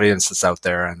all the audience that's out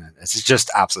there, and it's just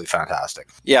absolutely fantastic.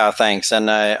 Yeah, thanks. And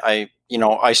I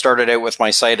started out with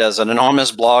my site as an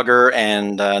anonymous blogger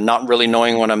and not really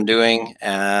knowing what I'm doing,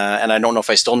 and I don't know if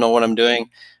I still know what I'm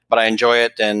doing, but I enjoy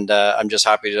it, and I'm just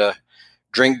happy to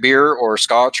drink beer or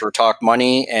scotch or talk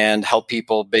money and help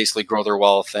people basically grow their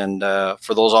wealth. And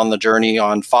for those on the journey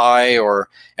on FI or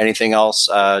anything else,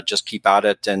 just keep at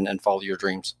it and follow your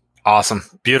dreams. Awesome.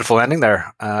 Beautiful ending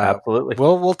there. Absolutely.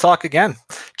 We'll talk again.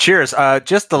 Cheers.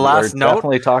 Just the last note.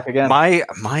 Definitely talk again.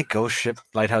 My Ghost Ship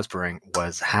Lighthouse Brewing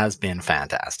has been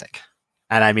fantastic.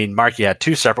 And I mean, Mark, you had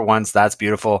 2 separate ones. That's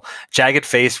beautiful. Jagged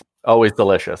Face. Always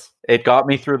delicious. It got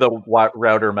me through the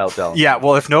router meltdown. Yeah,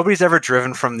 well, if nobody's ever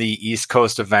driven from the east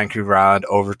coast of Vancouver Island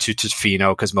over to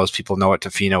Tofino, because most people know what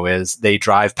Tofino is, they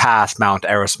drive past Mount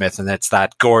Arrowsmith, and it's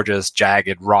that gorgeous,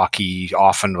 jagged, rocky,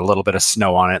 often a little bit of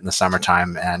snow on it in the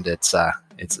summertime, and it's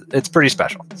pretty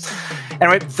special.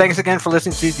 Anyway, thanks again for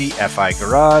listening to the FI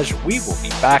Garage. We will be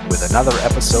back with another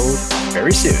episode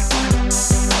very soon.